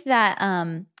think that,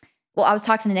 well, I was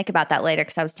talking to Nick about that later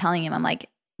because I was telling him, I'm like,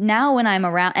 now when I'm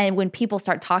around and when people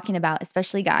start talking about,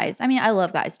 especially guys, I mean, I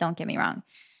love guys, don't get me wrong,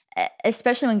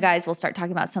 especially when guys will start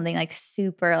talking about something like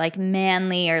super like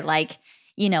manly or like,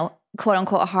 quote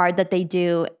unquote hard that they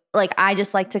do. Like, I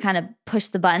just like to kind of push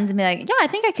the buttons and be like, yeah, I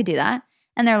think I could do that.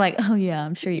 And they're like, oh yeah,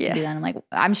 I'm sure you can do that. And I'm like,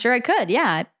 I'm sure I could.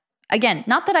 Yeah. Again,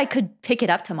 not that I could pick it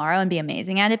up tomorrow and be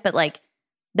amazing at it, but like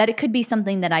that it could be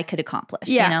something that I could accomplish,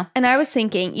 And I was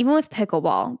thinking, even with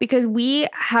pickleball, because we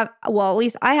have, well, at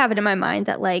least I have it in my mind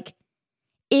that like,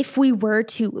 if we were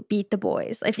to beat the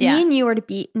boys, if me and you were to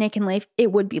beat Nick and Leif,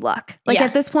 it would be luck. Like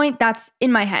at this point, that's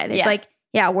in my head. It's like,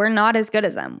 yeah, we're not as good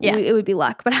as them. Yeah. It would be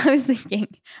luck. But I was thinking,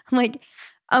 I'm like,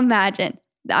 imagine,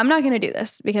 I'm not going to do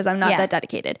this because I'm not that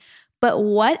dedicated. But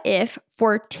what if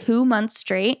for 2 months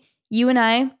straight, you and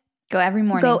I go every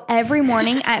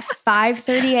morning at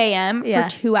 5:30 a.m. for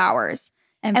 2 hours.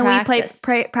 And we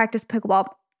practice pickleball.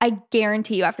 I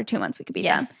guarantee you after 2 months we could beat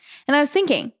them. And I was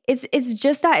thinking, it's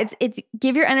just that. It's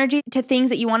give your energy to things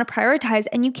that you want to prioritize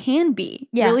and you can be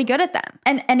really good at them.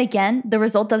 And again, the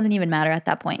result doesn't even matter at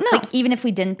that point. No. Like even if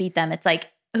we didn't beat them, it's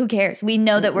like, who cares? We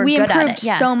know that we're good at it. We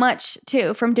improved so much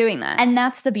too from doing that. And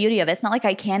that's the beauty of it. It's not like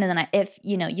I can. And then if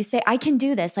you say, I can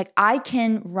do this, like I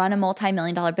can run a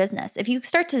multi-million-dollar business. If you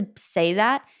start to say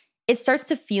that, it starts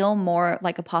to feel more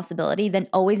like a possibility than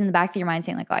always in the back of your mind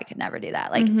saying like, oh, I could never do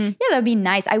that. Like, yeah, that would be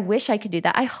nice. I wish I could do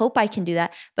that. I hope I can do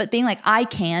that. But being like, I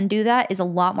can do that is a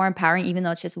lot more empowering, even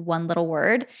though it's just one little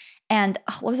word. And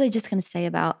what was I just going to say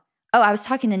about, I was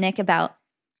talking to Nick about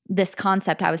this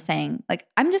concept. I was saying like,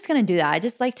 I'm just going to do that. I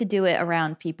just like to do it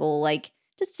around people, like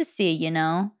just to see,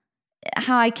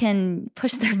 how I can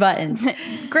push their buttons.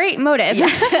 Great motive.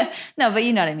 Yeah. No, but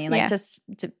you know what I mean? Like just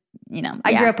to,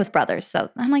 I grew up with brothers. So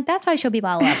I'm like, that's how I show people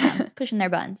I love them, pushing their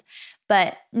buttons.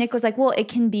 But Nick was like, well, it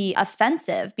can be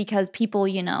offensive because people,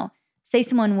 say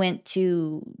someone went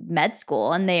to med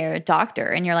school and they're a doctor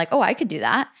and you're like, oh, I could do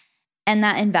that. And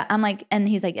I'm like, and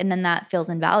he's like, and then that feels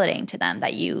invalidating to them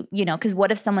that because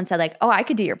what if someone said like, oh, I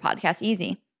could do your podcast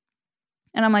easy.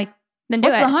 And I'm like, then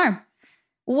what's the harm?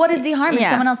 What is the harm in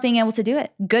someone else being able to do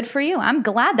it? Good for you. I'm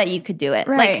glad that you could do it.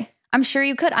 Right. Like, I'm sure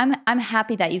you could. I'm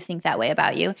happy that you think that way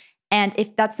about you. And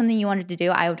if that's something you wanted to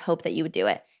do, I would hope that you would do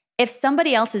it. If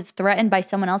somebody else is threatened by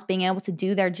someone else being able to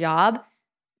do their job,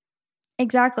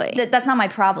 exactly. That's not my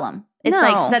problem. It's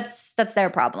like that's their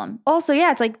problem. Also,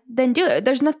 it's like then do it.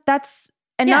 There's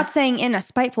not saying in a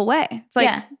spiteful way. It's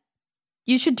like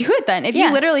you should do it then. If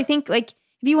you literally think like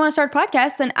if you want to start a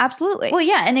podcast, then absolutely. Well,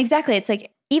 yeah, and exactly. It's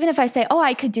like even if I say, oh,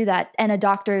 I could do that, and a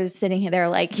doctor is sitting there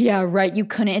like, yeah, right, you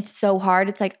couldn't. It's so hard.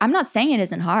 It's like, I'm not saying it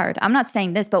isn't hard. I'm not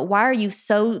saying this, but why are you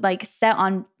so like set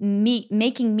on me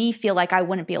making me feel like I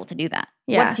wouldn't be able to do that?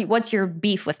 Yeah. What's your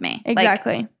beef with me?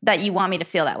 Exactly. Like, that you want me to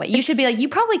feel that way. You should be like, you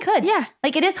probably could. Yeah.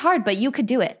 Like, it is hard, but you could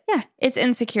do it. Yeah. It's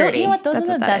insecurity. You know what? Those That's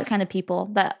are the what best is. kind of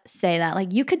people that say that.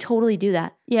 Like, you could totally do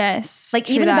that. Yes. Like,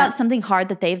 true even that. about something hard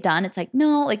that they've done, it's like,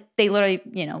 no, like they literally,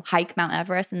 hike Mount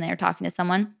Everest and they're talking to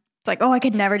someone. It's like, oh, I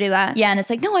could never do that. Yeah. And it's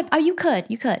like, no, you could.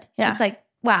 Yeah. It's like,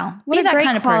 wow. What be a that great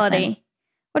kind of quality. person.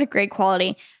 What a great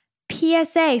quality.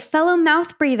 PSA, fellow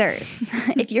mouth breathers.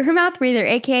 If you're a mouth breather,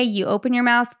 aka you open your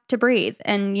mouth to breathe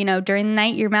and, during the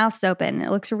night your mouth's open. It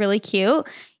looks really cute.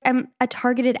 I'm a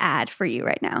targeted ad for you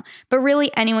right now. But really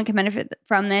anyone can benefit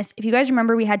from this. If you guys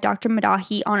remember, we had Dr.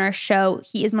 Madahi on our show.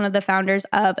 He is one of the founders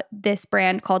of this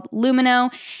brand called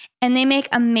Lumino, and they make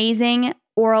amazing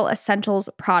oral essentials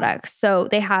products. So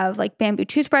they have like bamboo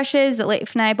toothbrushes that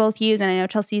Leif and I both use, and I know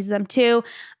Chelsea uses them too.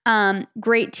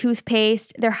 Great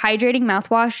toothpaste. Their hydrating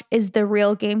mouthwash is the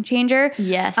real game changer.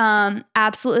 Yes.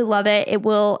 Absolutely love it. It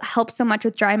will help so much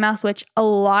with dry mouth, which a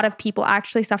lot of people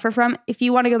actually suffer from. If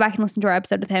you want to go back and listen to our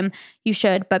episode with him, you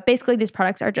should. But basically these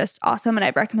products are just awesome, and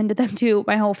I've recommended them to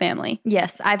my whole family.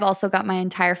 Yes. I've also got my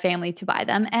entire family to buy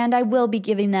them, and I will be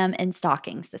giving them in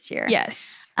stockings this year.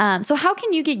 Yes. So how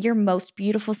can you get your most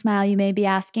beautiful smile, you may be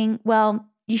asking? Well,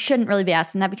 you shouldn't really be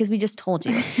asking that because we just told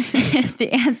you. The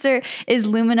answer is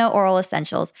Lumino Oral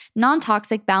Essentials.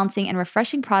 Non-toxic, balancing, and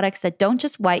refreshing products that don't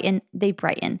just whiten, they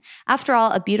brighten. After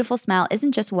all, a beautiful smile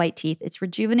isn't just white teeth. It's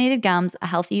rejuvenated gums, a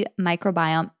healthy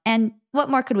microbiome, and what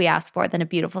more could we ask for than a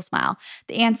beautiful smile?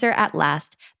 The answer at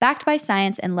last. Backed by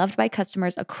science and loved by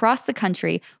customers across the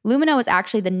country, Lumino is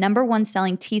actually the #1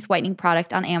 selling teeth whitening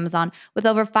product on Amazon with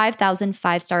over 5,000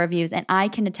 5-star reviews, and I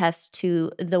can attest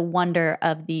to the wonder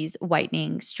of these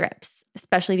whitening strips,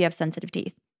 especially if you have sensitive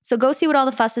teeth. So go see what all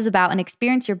the fuss is about and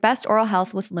experience your best oral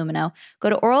health with Lumino. Go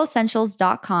to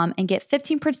oralessentials.com and get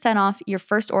 15% off your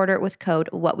first order with code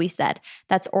WHATWeSaid.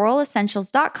 That's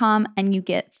oralessentials.com and you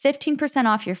get 15%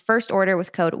 off your first order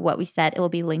with code WHATWeSaid. It will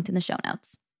be linked in the show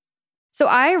notes. So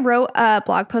I wrote a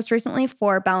blog post recently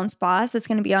for Balanced Boss that's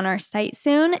going to be on our site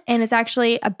soon, and it's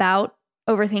actually about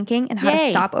overthinking and how to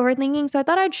stop overthinking. So I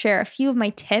thought I'd share a few of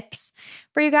my tips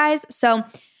for you guys. So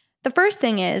the first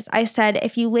thing is, I said,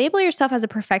 if you label yourself as a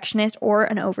perfectionist or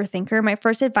an overthinker, my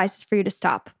first advice is for you to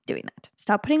stop doing that.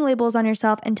 Stop putting labels on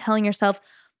yourself and telling yourself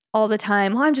all the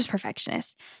time, well, I'm just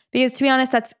perfectionist. Because to be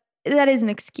honest, that is an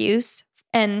excuse.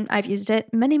 And I've used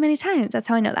it many, many times. That's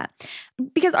how I know that.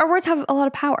 Because our words have a lot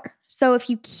of power. So if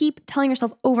you keep telling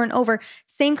yourself over and over,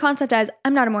 same concept as,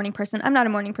 I'm not a morning person, I'm not a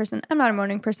morning person, I'm not a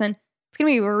morning person, it's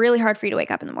going to be really hard for you to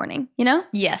wake up in the morning,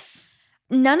 Yes.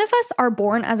 None of us are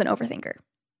born as an overthinker.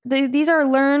 These are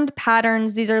learned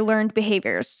patterns. These are learned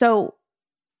behaviors. So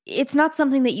it's not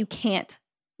something that you can't,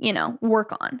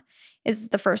 work on is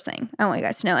the first thing I want you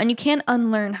guys to know. And you can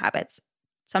unlearn habits.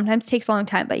 Sometimes takes a long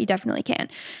time, but you definitely can.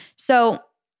 So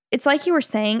it's like you were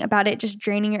saying about it just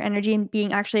draining your energy and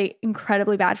being actually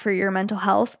incredibly bad for your mental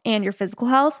health and your physical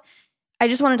health. I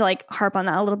just wanted to harp on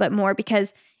that a little bit more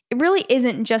because it really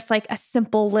isn't just like a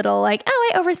simple little I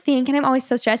overthink and I'm always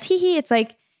so stressed. It's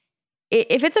like,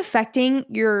 if it's affecting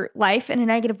your life in a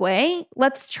negative way,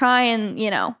 let's try and,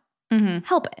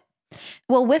 help it.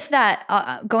 Well, with that,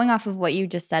 going off of what you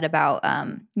just said about,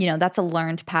 that's a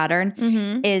learned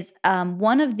pattern, is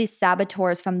one of the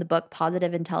saboteurs from the book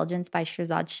Positive Intelligence by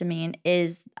Shirzad Chamine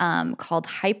is called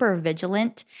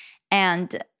hypervigilant.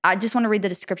 And I just want to read the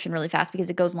description really fast because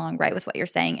it goes along right with what you're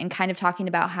saying and kind of talking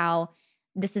about how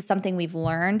this is something we've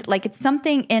learned. Like it's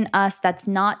something in us that's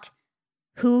not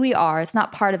who we are. It's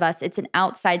not part of us. It's an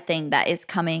outside thing that is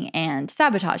coming and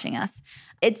sabotaging us.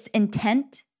 It's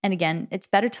intent. And again, it's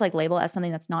better to label it as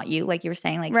something that's not you. Like you were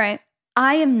saying, right.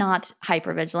 I am not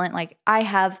hypervigilant. I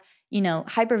have,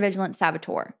 hypervigilant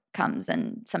saboteur comes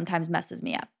and sometimes messes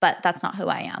me up, but that's not who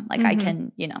I am. I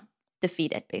can,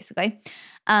 defeat it basically.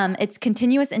 It's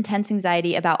continuous intense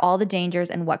anxiety about all the dangers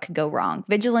and what could go wrong.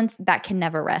 Vigilance that can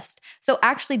never rest. So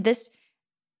actually this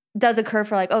does occur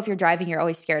for if you're driving, you're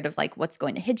always scared of what's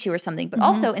going to hit you or something, but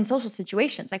also in social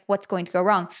situations, what's going to go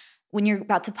wrong. When you're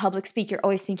about to public speak, you're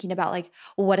always thinking about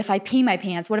well, what if I pee my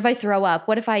pants? What if I throw up?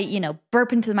 What if I,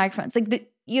 burp into the microphone? It's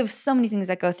you have so many things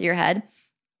that go through your head.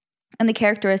 And the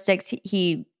characteristics,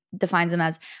 he defines them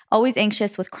as always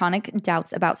anxious with chronic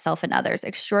doubts about self and others,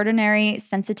 extraordinary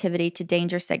sensitivity to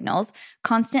danger signals,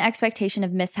 constant expectation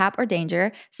of mishap or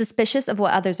danger, suspicious of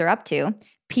what others are up to,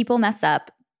 people mess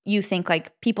up, you think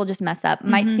people just mess up,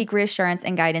 might seek reassurance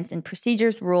and guidance in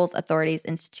procedures, rules, authorities,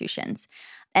 institutions.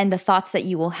 And the thoughts that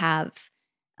you will have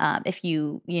If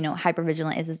you know,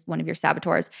 hypervigilant is one of your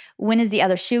saboteurs. When is the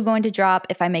other shoe going to drop?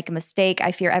 If I make a mistake,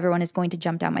 I fear everyone is going to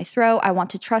jump down my throat. I want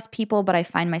to trust people, but I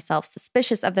find myself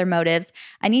suspicious of their motives.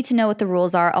 I need to know what the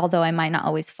rules are, although I might not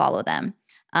always follow them.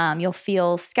 You'll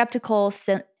feel skeptical,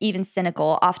 even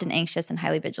cynical, often anxious and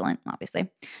highly vigilant, obviously.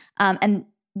 And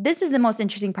this is the most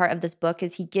interesting part of this book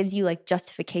is he gives you like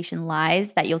justification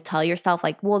lies that you'll tell yourself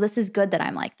like, well, this is good that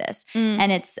I'm like this.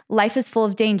 And it's life is full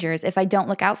of dangers. If I don't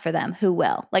look out for them, who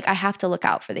will? Like I have to look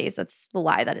out for these. That's the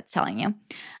lie that it's telling you.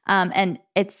 And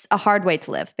it's a hard way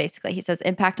to live, basically. He says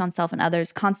impact on self and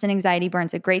others. Constant anxiety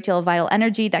burns a great deal of vital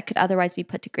energy that could otherwise be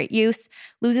put to great use.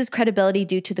 Loses credibility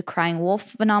due to the crying wolf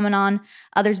phenomenon.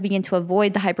 Others begin to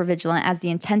avoid the hypervigilant as the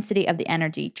intensity of the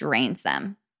energy drains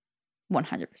them.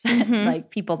 100%. Like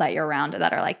people that you're around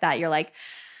that are like that, you're like,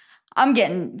 I'm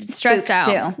getting Stressed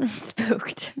out. too.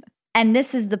 Spooked. And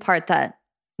this is the part that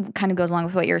kind of goes along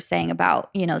with what you're saying about,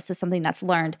 you know, this is something that's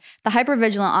learned. The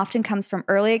hypervigilant often comes from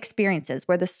early experiences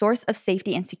where the source of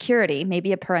safety and security,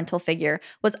 maybe a parental figure,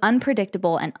 was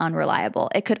unpredictable and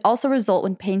unreliable. It could also result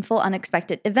when painful,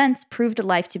 unexpected events proved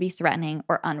life to be threatening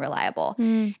or unreliable.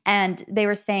 And they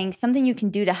were saying something you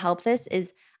can do to help this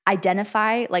is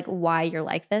identify like why you're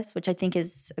like this, which I think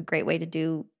is a great way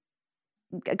to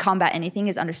combat anything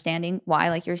is understanding why,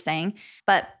 like you're saying,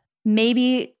 but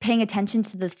maybe paying attention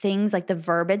to the things like the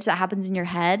verbiage that happens in your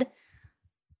head.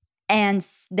 And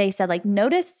they said like,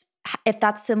 notice if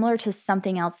that's similar to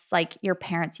something else like your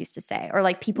parents used to say or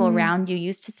like people around you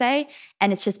used to say,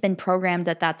 and it's just been programmed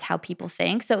that that's how people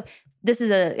think. So this is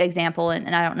an example,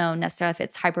 and I don't know necessarily if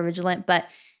it's hypervigilant, but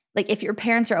like if your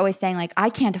parents are always saying like, I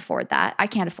can't afford that.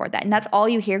 And that's all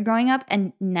you hear growing up.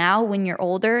 And now when you're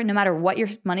older, no matter what your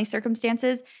money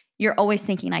circumstances, you're always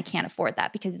thinking I can't afford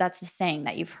that because that's the saying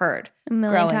that you've heard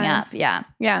growing up. Yeah.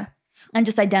 Yeah. And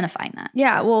just identifying that.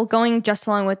 Yeah. Well, going just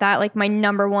along with that, like my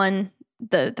number one,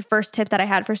 the first tip that I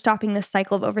had for stopping this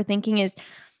cycle of overthinking is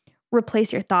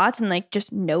replace your thoughts and like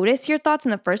just notice your thoughts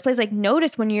in the first place. Like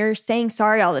notice when you're saying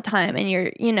sorry all the time and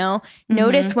you're, you know,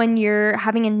 notice when you're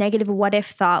having a negative what if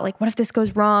thought, like what if this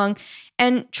goes wrong,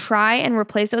 and try and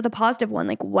replace it with a positive one.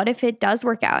 Like what if it does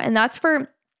work out? And that's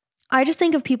I just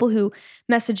think of people who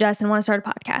message us and want to start a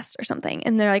podcast or something.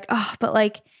 And they're like, oh, but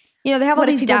like, you know, they have all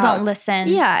these people doubts. Don't listen.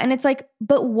 Yeah. And it's like,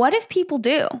 but what if people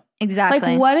do? Exactly.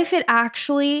 Like what if it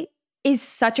actually is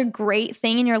such a great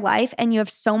thing in your life and you have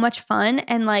so much fun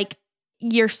and like,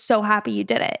 you're so happy you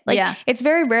did it. Like it's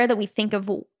very rare that we think of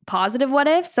positive what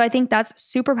ifs. So I think that's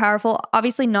super powerful.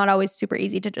 Obviously not always super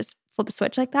easy to just flip a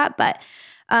switch like that, but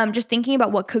just thinking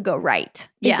about what could go right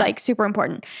is like super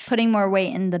important. Putting more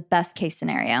weight in the best case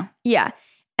scenario. Yeah.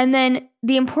 And then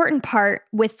the important part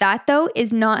with that though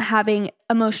is not having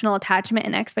emotional attachment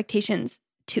and expectations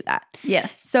to that.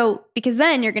 Yes. So because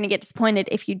then you're going to get disappointed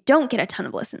if you don't get a ton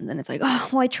of listens and it's like, oh,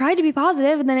 well I tried to be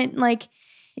positive and then it like,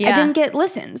 I didn't get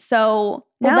listens. So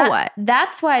now what?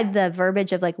 That's why the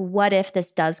verbiage of like, what if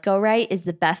this does go right is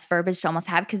the best verbiage to almost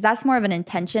have, because that's more of an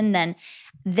intention than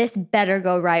this better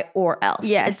go right or else.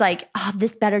 Yes. It's like, oh,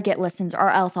 this better get listens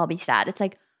or else I'll be sad. It's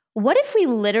like, what if we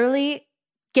literally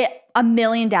get 1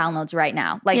 million downloads right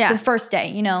now? Like the first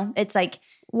day, you know, it's like,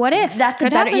 what if? That's a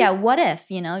better, what if,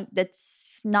 you know,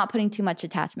 that's not putting too much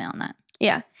attachment on that.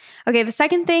 Yeah. Okay. The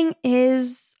second thing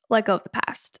is let go of the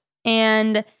past.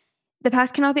 And the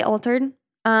past cannot be altered.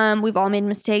 We've all made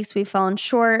mistakes. We've fallen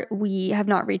short. We have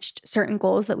not reached certain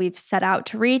goals that we've set out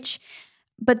to reach.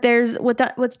 But there's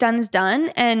what's done is done.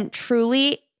 And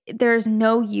truly, there's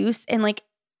no use in like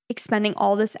expending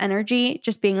all this energy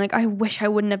just being like, I wish I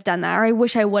wouldn't have done that, or I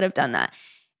wish I would have done that.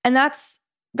 And that's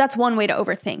one way to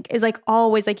overthink is like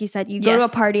always, like you said, you go to a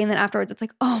party and then afterwards it's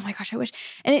like, oh my gosh, I wish.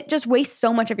 And it just wastes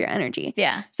so much of your energy.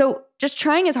 Yeah. So just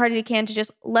trying as hard as you can to just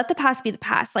let the past be the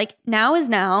past. Like now is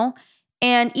now.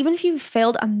 And even if you've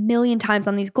failed 1 million times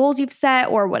on these goals you've set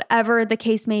or whatever the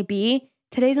case may be,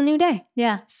 today's a new day.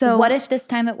 Yeah. So what if this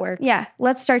time it works? Yeah.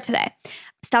 Let's start today.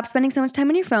 Stop spending so much time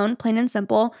on your phone, plain and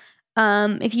simple.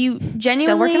 If you genuinely...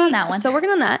 Still working on that one. Still working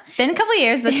on that. Been a couple of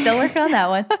years, but still working on that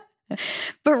one.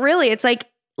 But really, it's like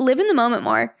live in the moment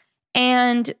more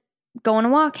and go on a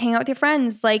walk, hang out with your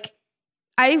friends. Like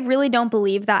I really don't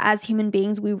believe that as human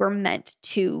beings, we were meant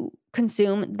to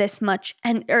consume this much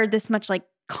or this much like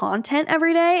content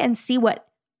every day and see what,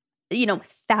 you know,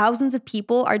 thousands of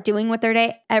people are doing with their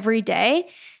day every day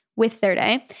with their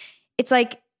day. It's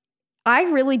like, I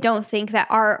really don't think that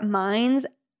our minds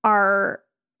are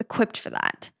equipped for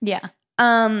that. Yeah.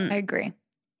 I agree.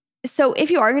 So if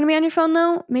you are going to be on your phone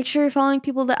though, make sure you're following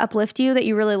people that uplift you, that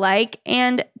you really like.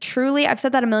 And truly, I've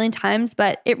said that 1 million times,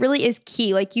 but it really is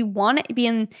key. Like you want to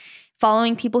be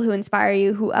following people who inspire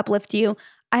you, who uplift you.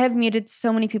 I have muted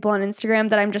so many people on Instagram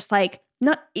that I'm just like,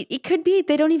 no, it could be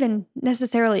they don't even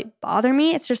necessarily bother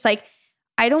me. It's just like,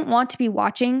 I don't want to be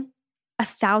watching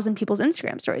 1,000 people's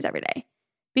Instagram stories every day.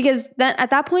 Because then at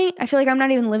that point, I feel like I'm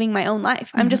not even living my own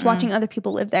life. I'm just watching other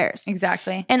people live theirs.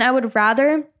 Exactly. And I would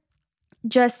rather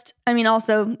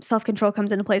also self-control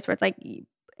comes into place where it's like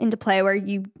into play where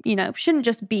you shouldn't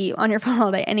just be on your phone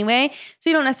all day anyway. So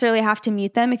you don't necessarily have to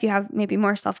mute them if you have maybe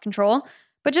more self-control,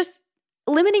 but just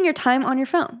limiting your time on your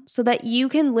phone so that you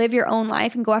can live your own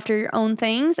life and go after your own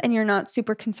things and you're not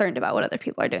super concerned about what other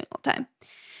people are doing all the time.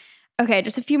 Okay,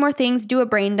 just a few more things. Do a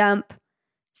brain dump.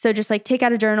 So just like take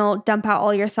out a journal, dump out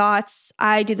all your thoughts.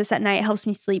 I do this at night. It helps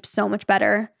me sleep so much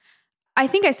better. I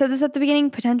think I said this at the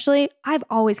beginning, potentially. I've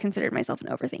always considered myself an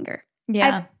overthinker.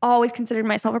 Yeah. I've always considered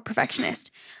myself a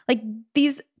perfectionist. Like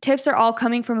these tips are all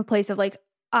coming from a place of like,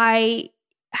 I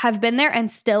have been there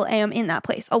and still am in that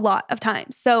place a lot of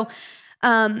times. So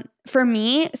for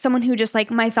me, someone who just like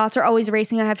my thoughts are always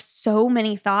racing, I have so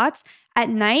many thoughts. At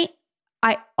night,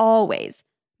 I always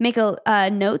make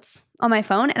notes on my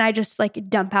phone and I just like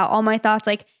dump out all my thoughts,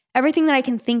 like everything that I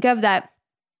can think of that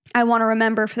I want to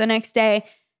remember for the next day.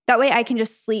 That way I can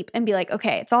just sleep and be like,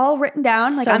 okay, it's all written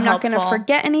down. Like I'm not going to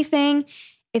forget anything.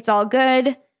 It's all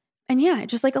good. And yeah, it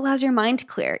just like allows your mind to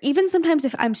clear. Even sometimes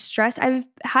if I'm stressed, I've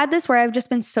had this where I've just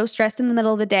been so stressed in the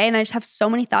middle of the day and I just have so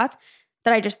many thoughts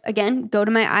that I just, again, go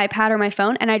to my iPad or my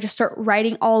phone and I just start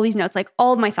writing all these notes, like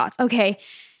all of my thoughts. Okay,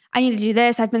 I need to do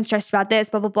this. I've been stressed about this,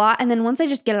 blah, blah, blah. And then once I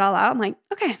just get it all out, I'm like,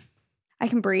 okay, I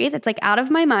can breathe. It's like out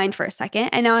of my mind for a second.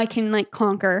 And now I can like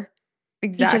conquer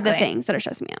each of the things that are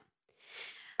stressing me out.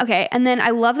 Okay. And then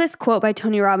I love this quote by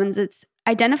Tony Robbins. It's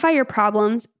identify your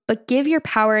problems, but give your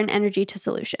power and energy to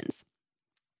solutions.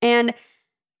 And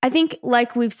I think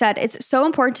like we've said, it's so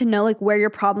important to know like where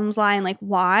your problems lie and like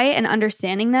why and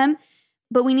understanding them.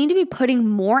 But we need to be putting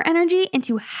more energy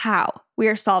into how we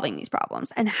are solving these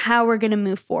problems and how we're going to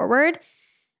move forward.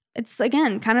 It's,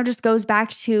 again, kind of just goes back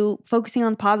to focusing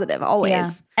on the positive always.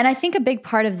 Yeah. And I think a big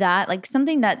part of that, like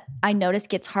something that I notice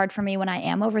gets hard for me when I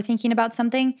am overthinking about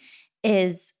something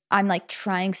is I'm like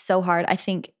trying so hard. I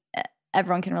think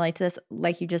everyone can relate to this,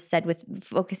 like you just said, with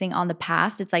focusing on the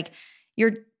past. It's like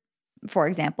for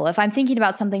example, if I'm thinking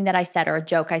about something that I said or a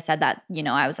joke I said that,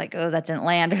 I was like, oh, that didn't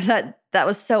land, or that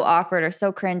was so awkward or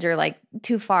so cringe or like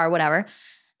too far, whatever.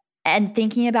 And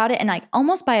thinking about it and like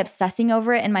almost by obsessing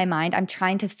over it in my mind, I'm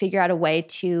trying to figure out a way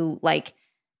to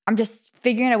I'm just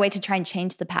figuring out a way to try and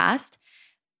change the past.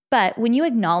 But when you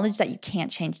acknowledge that you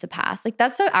can't change the past, like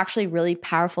that's actually really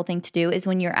powerful thing to do is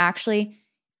when you're actually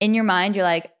in your mind, you're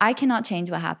like, I cannot change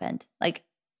what happened. Like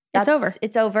it's over.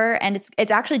 It's over and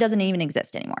it actually doesn't even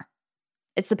exist anymore.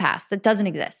 It's the past. It doesn't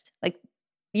exist. Like,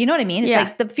 you know what I mean? It's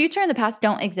like the future and the past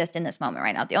don't exist in this moment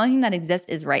right now. The only thing that exists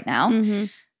is right now. Mm-hmm.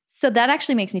 So that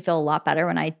actually makes me feel a lot better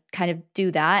when I kind of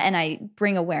do that and I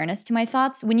bring awareness to my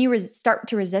thoughts. When you start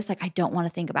to resist, like I don't want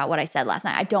to think about what I said last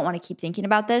night. I don't want to keep thinking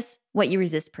about this. What you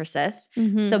resist persists.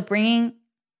 Mm-hmm. So bringing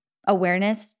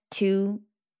awareness to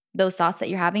those thoughts that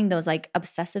you're having, those like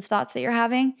obsessive thoughts that you're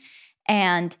having.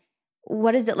 And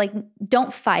what is it like?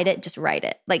 Don't fight it, just write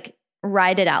it. Like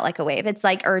ride it out like a wave. It's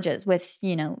like urges with,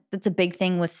 that's a big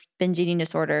thing with binge eating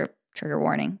disorder, trigger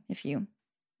warning. If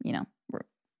we're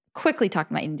quickly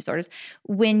talking about eating disorders.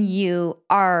 When you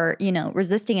are,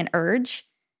 resisting an urge,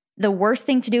 the worst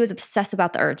thing to do is obsess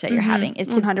about the urge that you're having. Is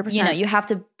to, 100%. You have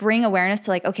to bring awareness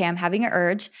to like, okay, I'm having an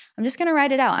urge. I'm just going to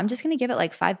write it out. I'm just going to give it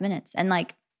like 5 minutes and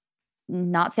like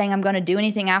not saying I'm going to do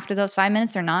anything after those 5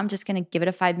 minutes or not. I'm just going to give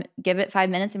it 5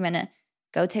 minutes. I'm going to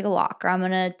go take a walk or I'm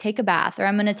going to take a bath or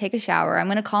I'm going to take a shower. I'm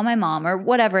going to call my mom or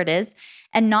whatever it is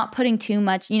and not putting too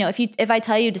much, if I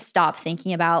tell you to stop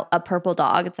thinking about a purple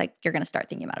dog, it's like you're going to start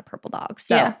thinking about a purple dog.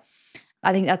 So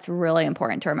I think that's really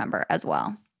important to remember as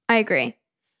well. I agree.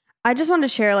 I just wanted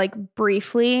to share like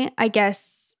briefly, I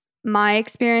guess, my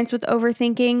experience with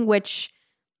overthinking, which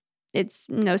it's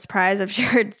no surprise. I've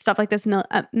shared stuff like this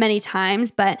many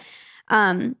times, but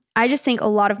I just think a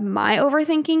lot of my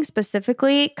overthinking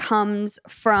specifically comes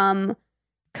from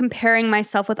comparing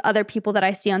myself with other people that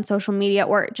I see on social media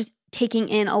or just taking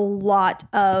in a lot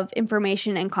of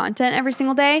information and content every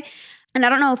single day. And I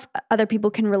don't know if other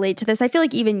people can relate to this. I feel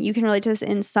like even you can relate to this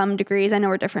in some degrees. I know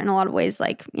we're different in a lot of ways,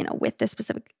 like, with this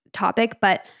specific topic,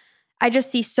 but I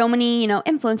just see so many,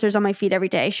 influencers on my feed every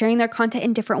day sharing their content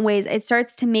in different ways. It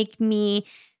starts to make me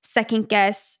second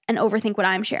guess and overthink what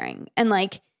I'm sharing and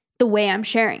like the way I'm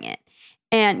sharing it.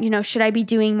 And, should I be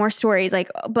doing more stories? Like,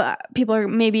 but people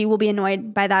maybe will be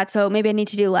annoyed by that. So maybe I need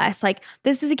to do less. Like,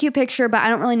 this is a cute picture, but I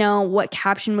don't really know what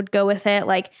caption would go with it.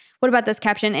 Like, what about this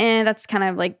caption? That's kind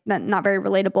of like not very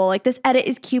relatable. Like this edit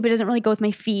is cute, but it doesn't really go with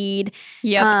my feed.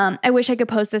 Yep. I wish I could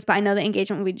post this, but I know the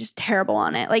engagement would be just terrible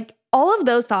on it. Like all of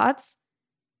those thoughts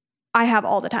I have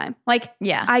all the time. Like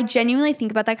I genuinely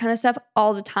think about that kind of stuff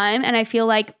all the time. And I feel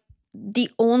like the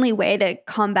only way to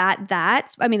combat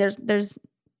that, I mean, there's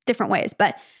different ways,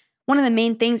 but one of the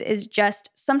main things is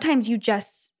just sometimes you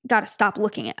just got to stop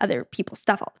looking at other people's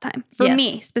stuff all the time. For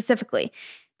me specifically,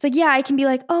 it's like, I can be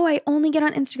like, oh, I only get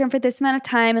on Instagram for this amount of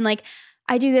time. And like,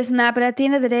 I do this and that. But at the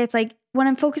end of the day, it's like when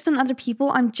I'm focused on other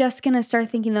people, I'm just going to start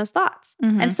thinking those thoughts.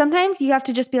 Mm-hmm. And sometimes you have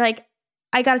to just be like,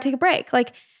 I got to take a break.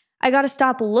 Like I got to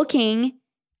stop looking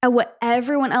at what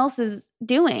everyone else is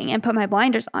doing and put my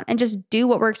blinders on and just do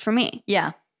what works for me.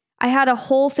 Yeah. I had a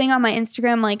whole thing on my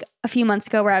Instagram like a few months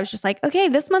ago where I was just like, okay,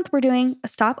 this month we're doing a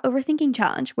stop overthinking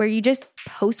challenge where you just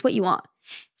post what you want.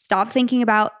 Stop thinking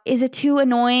about, is it too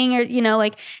annoying? Or,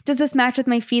 like, does this match with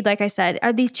my feed? Like I said,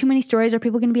 are these too many stories? Are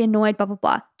people going to be annoyed? Blah, blah,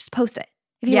 blah. Just post it.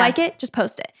 If you like it, just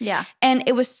post it. Yeah. And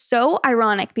it was so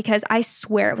ironic because I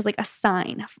swear it was like a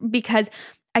sign because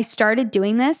I started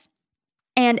doing this.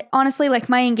 And honestly, like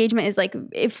my engagement is like,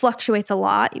 it fluctuates a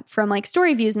lot from like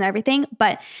story views and everything,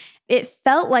 but it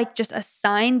felt like just a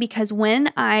sign because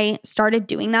when I started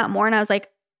doing that more and I was like,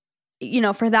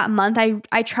 for that month,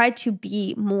 I tried to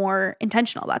be more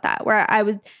intentional about that where I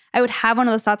would have one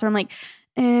of those thoughts where I'm like,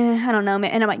 I don't know.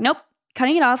 And I'm like, nope,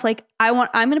 cutting it off. Like I'm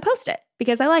going to post it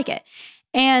because I like it.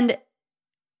 And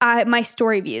my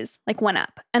story views like went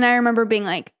up. And I remember being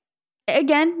like,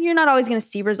 again, you're not always going to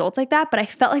see results like that, but I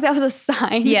felt like that was a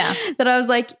sign that I was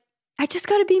like, I just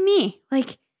got to be me.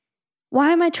 Like, why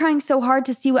am I trying so hard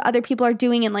to see what other people are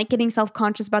doing and like getting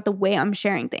self-conscious about the way I'm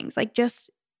sharing things? Like you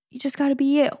just got to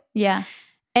be you. Yeah.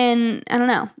 And I don't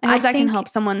know. I hope that can help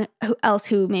someone else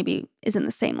who maybe is in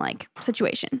the same like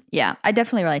situation. Yeah, I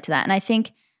definitely relate to that. And I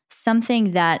think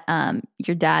something that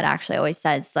your dad actually always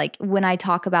says, like when I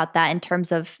talk about that in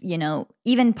terms of,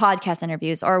 even podcast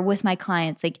interviews or with my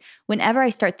clients, like whenever I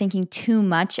start thinking too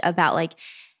much about like,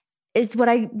 is what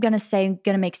I'm going to say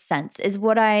going to make sense? Is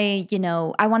what I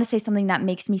want to say something that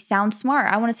makes me sound smart.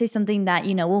 I want to say something that,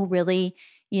 will really,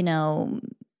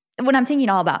 when I'm thinking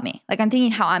all about me, like I'm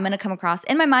thinking how I'm going to come across.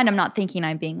 In my mind, I'm not thinking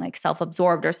I'm being like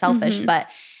self-absorbed or selfish, but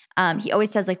he always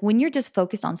says like when you're just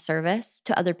focused on service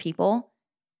to other people,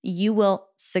 you will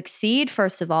succeed.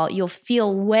 First of all, you'll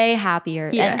feel way happier.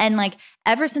 Yes. And like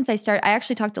ever since I started, I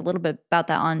actually talked a little bit about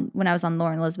that when I was on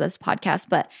Lauren Elizabeth's podcast,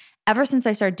 but ever since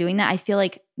I started doing that, I feel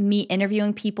like me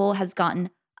interviewing people has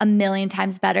gotten a million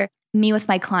times better. Me with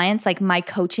my clients, like my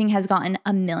coaching has gotten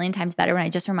a million times better when I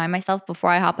just remind myself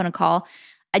before I hop on a call.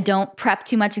 I don't prep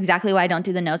too much, exactly why I don't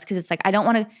do the notes, because it's like I don't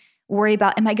want to worry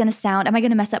about, am I going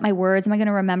to mess up my words? Am I going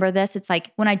to remember this? It's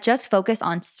like when I just focus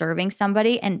on serving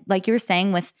somebody, and like you were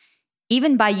saying with,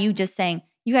 even by you just saying,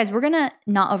 you guys, we're going to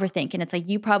not overthink. And it's like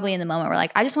you probably in the moment were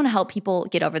like, I just want to help people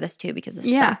get over this too because this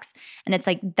sucks. And it's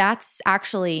like, that's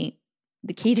actually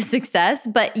the key to success,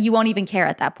 but you won't even care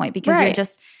at that point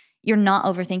because you're not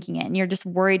overthinking it and you're just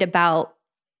worried about,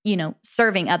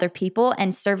 serving other people,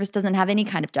 and service doesn't have any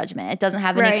kind of judgment. It doesn't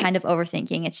have any kind of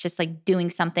overthinking. It's just like doing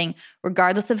something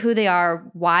regardless of who they are,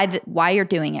 why you're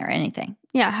doing it or anything.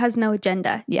 Yeah. It has no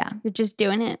agenda. Yeah. You're just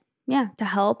doing it. Yeah. To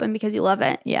help and because you love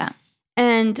it. Yeah.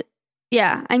 And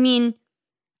yeah, I mean,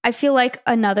 I feel like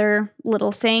another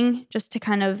little thing just to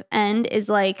kind of end is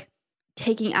like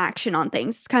taking action on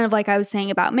things. It's kind of like I was saying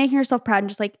about making yourself proud and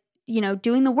just like,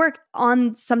 doing the work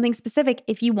on something specific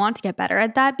if you want to get better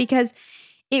at that, because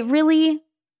it really,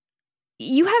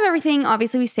 you have everything.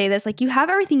 Obviously we say this, like you have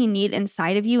everything you need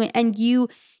inside of you, and you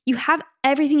have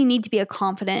everything you need to be a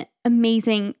confident,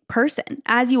 amazing person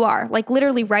as you are, like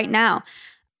literally right now.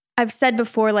 I've said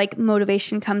before, like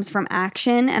motivation comes from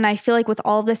action. And I feel like with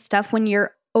all of this stuff, when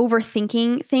you're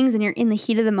overthinking things and you're in the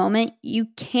heat of the moment, you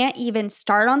can't even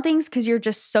start on things because you're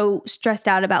just so stressed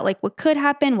out about like what could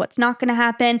happen, what's not going to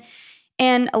happen.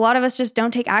 And a lot of us just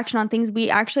don't take action on things we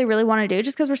actually really want to do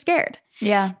just because we're scared.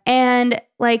 Yeah. And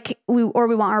like we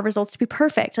want our results to be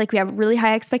perfect. Like we have really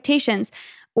high expectations,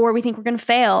 or we think we're going to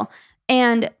fail.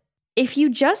 And if you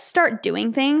just start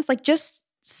doing things, like just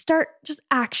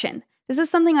action. This is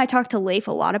something I talk to Leif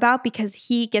a lot about because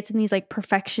he gets in these like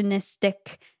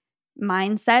perfectionistic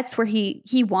mindsets where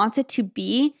he wants it to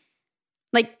be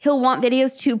like, he'll want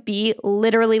videos to be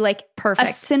literally like perfect,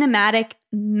 a cinematic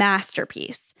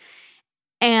masterpiece.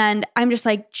 And I'm just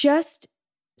like, just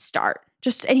start.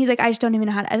 And he's like, I just don't even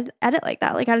know how to edit like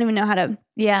that. Like, I don't even know how to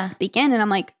begin. And I'm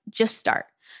like, just start.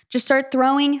 Just start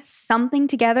throwing something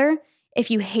together. If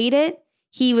you hate it,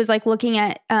 he was like looking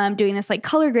at doing this like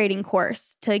color grading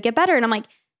course to get better. And I'm like,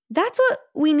 that's what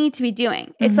we need to be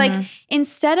doing. It's like,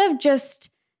 instead of just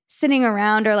sitting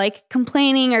around or like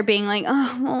complaining or being like,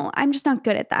 oh, well, I'm just not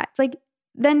good at that. It's like,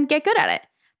 then get good at it.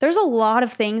 There's a lot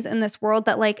of things in this world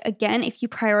that, like, again, if you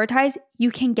prioritize,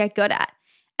 you can get good at.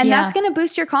 And that's going to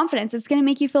boost your confidence. It's going to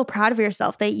make you feel proud of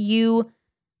yourself that you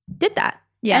did that.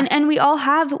 Yeah. And we all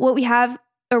have what we have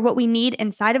or what we need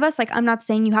inside of us. Like, I'm not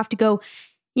saying you have to go,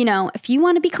 you know, if you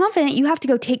want to be confident, you have to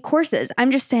go take courses.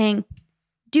 I'm just saying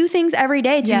do things every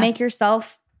day to make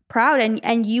yourself proud,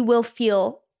 and you will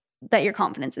feel that your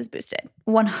confidence is boosted.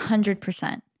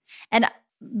 100%. And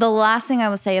the last thing I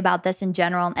will say about this in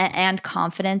general and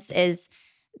confidence is,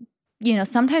 you know,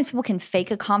 sometimes people can fake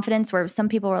a confidence, where some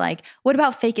people were like, what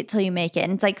about fake it till you make it?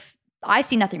 And it's like, I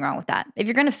see nothing wrong with that. If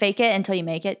you're going to fake it until you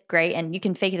make it, great. And you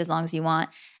can fake it as long as you want.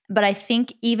 But I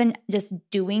think even just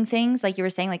doing things, like you were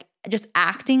saying, like just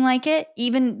acting like it,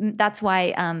 even that's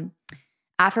why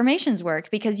affirmations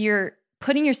work, because you're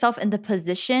putting yourself in the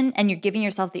position and you're giving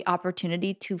yourself the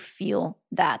opportunity to feel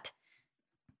that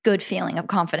good feeling of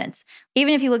confidence.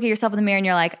 Even if you look at yourself in the mirror and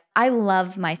you're like, I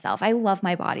love myself. I love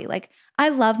my body. Like, I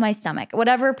love my stomach.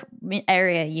 Whatever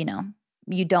area, you know,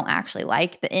 you don't actually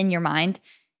like in your mind,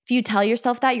 if you tell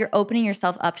yourself that, you're opening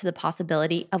yourself up to the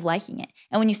possibility of liking it.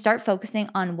 And when you start focusing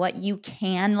on what you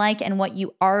can like and what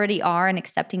you already are and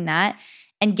accepting that,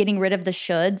 and getting rid of the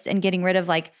shoulds and getting rid of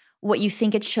like what you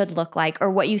think it should look like,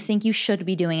 or what you think you should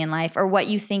be doing in life, or what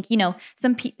you think, you know,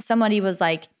 somebody was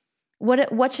like,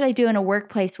 what should I do in a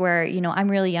workplace where, you know, I'm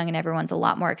really young and everyone's a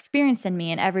lot more experienced than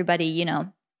me and everybody, you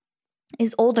know,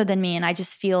 is older than me and I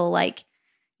just feel like,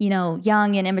 you know,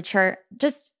 young and immature.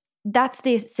 Just that's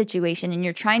the situation, and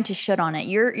you're trying to should on it.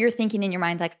 You're thinking in your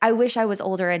mind like, I wish I was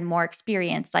older and more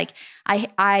experienced. Like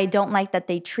I don't like that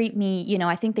they treat me, you know,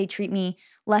 I think they treat me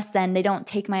less than, they don't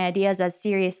take my ideas as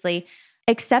seriously.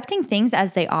 Accepting things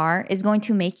as they are is going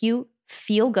to make you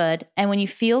feel good. And when you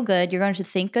feel good, you're going to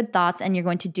think good thoughts and you're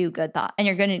going to do good thought and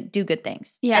you're going to do good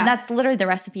things. Yeah. And that's literally the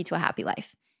recipe to a happy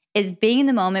life, is being in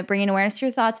the moment, bringing awareness to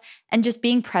your thoughts and just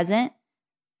being present.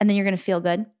 And then you're going to feel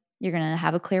good. You're going to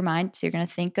have a clear mind. So you're going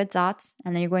to think good thoughts,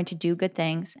 and then you're going to do good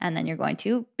things, and then you're going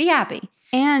to be happy.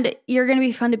 And you're going to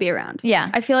be fun to be around.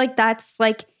 Yeah. I feel like that's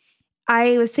like,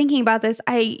 I was thinking about this.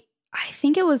 I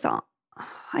think it was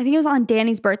on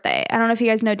Danny's birthday. I don't know if you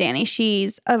guys know Danny.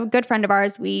 She's a good friend of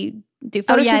ours. We do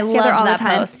photo shoots together all the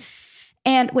time. Post.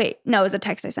 And wait, no, it was a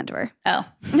text I sent to her. Oh.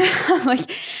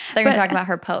 Like, they're going to talk about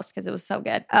her post because it was so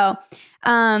good. Oh.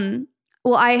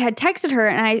 Well, I had texted her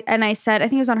and I said, I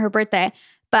think it was on her birthday,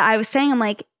 but I was saying, I'm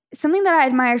like, something that I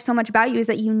admire so much about you is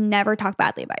that you never talk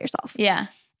badly about yourself. Yeah.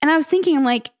 And I was thinking, I'm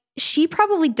like, she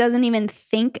probably doesn't even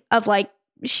think of like,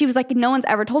 she was like, no one's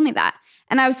ever told me that.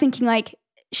 And I was thinking like,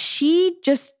 she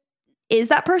just is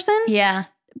that person. Yeah.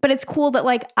 But it's cool that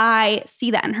like I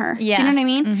see that in her. Yeah. Do you know what I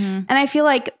mean? Mm-hmm. And I feel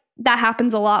like that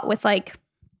happens a lot with like,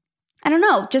 I don't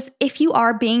know, just if you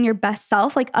are being your best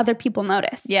self, like other people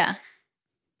notice. Yeah.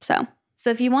 So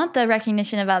if you want the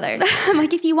recognition of others, I'm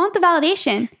like, if you want the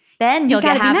validation, then you'll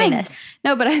get happiness. Nice.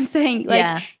 No, but I'm saying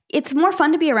like, it's more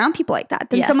fun to be around people like that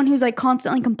than someone who's like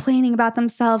constantly complaining about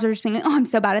themselves or just being like, oh, I'm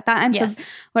so bad at that. I'm so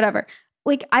whatever.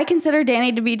 Like, I consider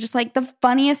Danny to be just like the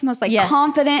funniest, most like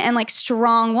confident and like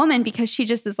strong woman, because she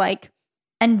just is like,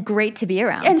 and great to be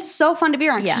around. And so fun to be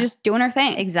around. Yeah. She's just doing her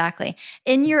thing. Exactly.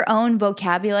 In your own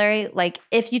vocabulary, like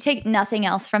if you take nothing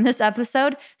else from this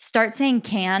episode, start saying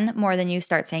can more than you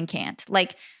start saying can't.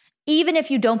 Like, even if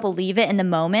you don't believe it in the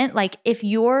moment, like if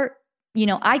you're, you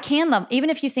know, I can love, even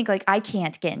if you think like, I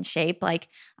can't get in shape, like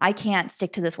I can't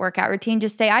stick to this workout routine,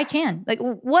 just say I can. Like,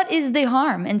 what is the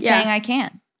harm in saying I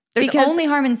can? There's only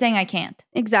harm in saying I can't.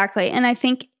 Exactly. And I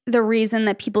think the reason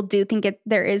that people do think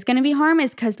there is going to be harm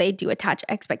is because they do attach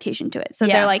expectation to it. So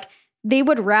they're like, they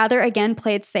would rather, again,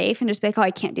 play it safe and just be like, oh,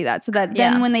 I can't do that. So that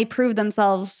then when they prove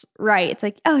themselves right, it's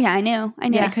like, oh yeah, I knew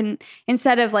I couldn't.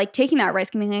 Instead of like taking that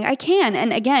risk and being like, I can.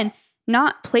 And again,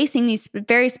 not placing these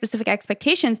very specific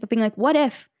expectations, but being like, what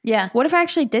if? Yeah. What if I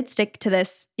actually did stick to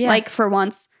this like for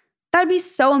once? That would be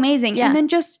so amazing. Yeah. And then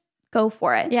just go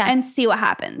for it and see what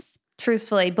happens.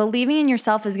 Truthfully, believing in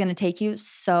yourself is going to take you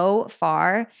so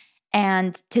far,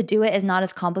 and to do it is not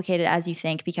as complicated as you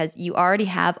think, because you already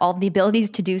have all the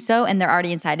abilities to do so, and they're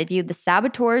already inside of you. The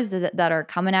saboteurs that are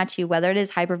coming at you, whether it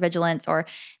is hypervigilance or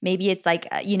maybe it's like,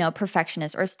 you know,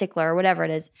 perfectionist or stickler or whatever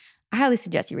it is, I highly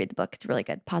suggest you read the book. It's really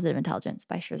good. Positive Intelligence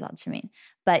by Shirzad Shamin.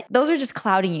 But those are just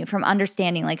clouding you from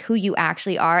understanding like who you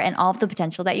actually are and all of the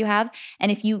potential that you have.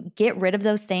 And if you get rid of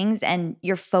those things and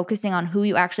you're focusing on who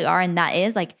you actually are, and that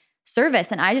is like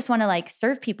service and I just want to like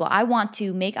serve people. I want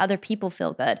to make other people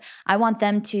feel good. I want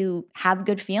them to have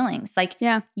good feelings. Like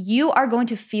you are going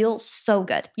to feel so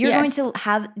good. You're going to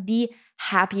have the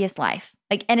happiest life.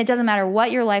 Like, and it doesn't matter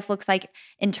what your life looks like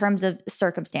in terms of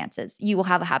circumstances. You will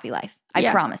have a happy life. I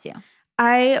promise you.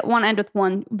 I want to end with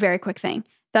one very quick thing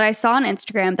that I saw on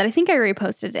Instagram that I think I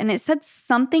reposted, and it said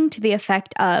something to the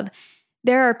effect of,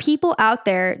 there are people out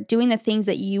there doing the things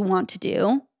that you want to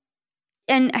do.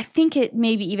 And I think it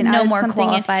maybe even no more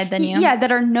qualified than you. Yeah,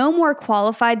 that are no more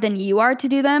qualified than you are to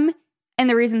do them. And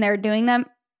the reason they're doing them,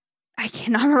 I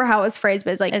cannot remember how it was phrased,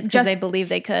 but it's like, it's because they believe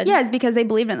they could. Yeah, it's because they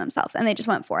believed in themselves and they just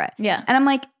went for it. Yeah. And I'm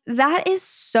like, that is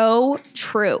so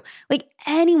true. Like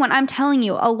anyone, I'm telling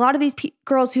you, a lot of these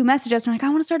girls who message us are like, I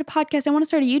want to start a podcast. I want to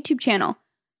start a YouTube channel.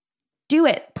 Do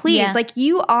it, please. Yeah. Like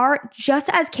you are just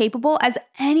as capable as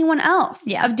anyone else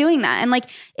of doing that. And like,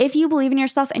 if you believe in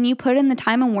yourself and you put in the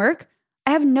time and work,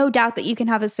 I have no doubt that you can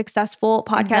have a successful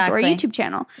podcast or a YouTube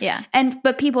channel. Yeah.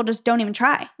 But people just don't even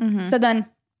try. Mm-hmm. So then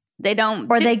they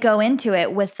don't. Or they go into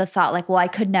it with the thought like, well, I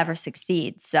could never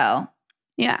succeed. So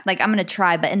like I'm going to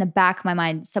try. But in the back of my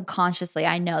mind, subconsciously,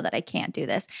 I know that I can't do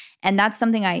this. And that's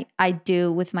something I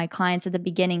do with my clients at the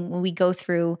beginning when we go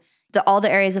through all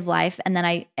the areas of life. And then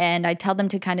I tell them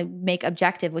to kind of make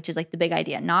objective, which is like the big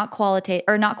idea, not qualitative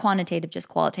or not quantitative, just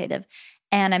qualitative.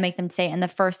 And I make them say it in the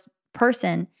first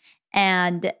person.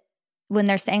 And when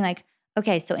they're saying like,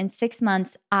 okay, so in 6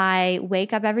 months, I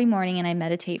wake up every morning and I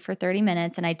meditate for 30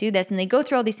 minutes and I do this. And they go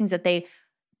through all these things that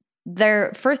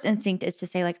their first instinct is to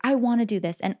say like, I want to do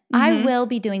this and I will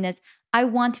be doing this. I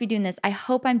want to be doing this. I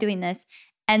hope I'm doing this.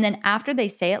 And then after they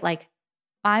say it, like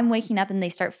I'm waking up and they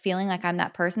start feeling like I'm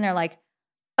that person. They're like,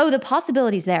 oh, the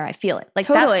possibility's there. I feel it. Like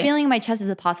that feeling in my chest is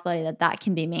a possibility that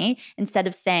can be me, instead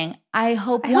of saying, I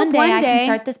hope one day I can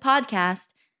start this podcast.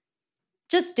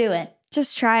 Just do it.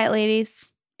 Just try it,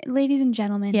 ladies and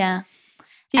gentlemen. Yeah.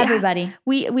 Everybody.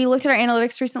 We looked at our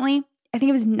analytics recently. I think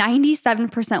it was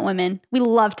 97% women. We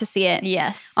love to see it.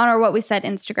 Yes. On our What We Said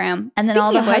Instagram. And then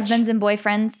all the husbands and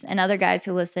boyfriends and other guys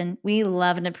who listen, we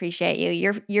love and appreciate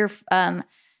you. You're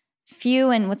few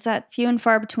and what's that? Few and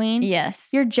far between. Yes.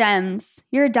 You're gems.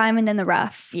 You're a diamond in the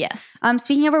rough. Yes.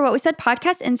 Speaking of our What We Said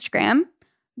podcast Instagram,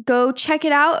 go check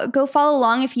it out. Go follow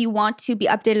along if you want to be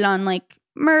updated on like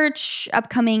merch,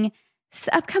 upcoming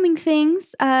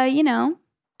things,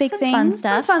 big some things, fun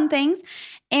stuff. Some fun things.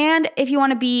 And if you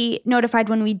want to be notified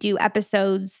when we do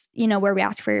episodes, where we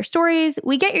ask for your stories,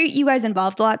 we get you guys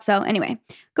involved a lot. So anyway,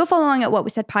 go follow along at What We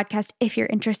Said podcast if you're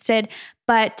interested.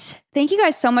 But thank you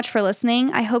guys so much for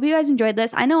listening. I hope you guys enjoyed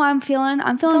this. I know I'm feeling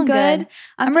good.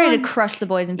 I'm ready to crush the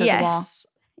boys in pickleball.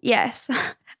 Yes.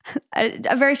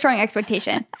 a very strong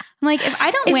expectation. I'm like, if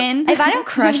I don't win. If I don't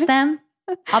crush them,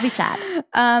 I'll be sad.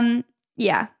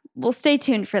 Yeah. We'll stay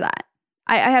tuned for that.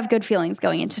 I have good feelings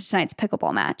going into tonight's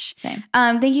pickleball match. Same.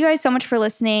 Thank you guys so much for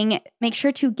listening. Make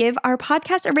sure to give our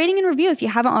podcast a rating and review if you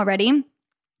haven't already.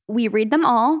 We read them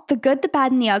all, the good, the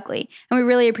bad, and the ugly. And we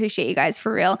really appreciate you guys,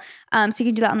 for real. So you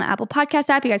can do that on the Apple Podcast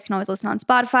app. You guys can always listen on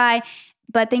Spotify.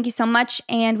 But thank you so much.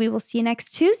 And we will see you next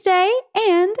Tuesday.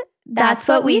 And that's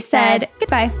what we said.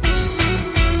 Goodbye.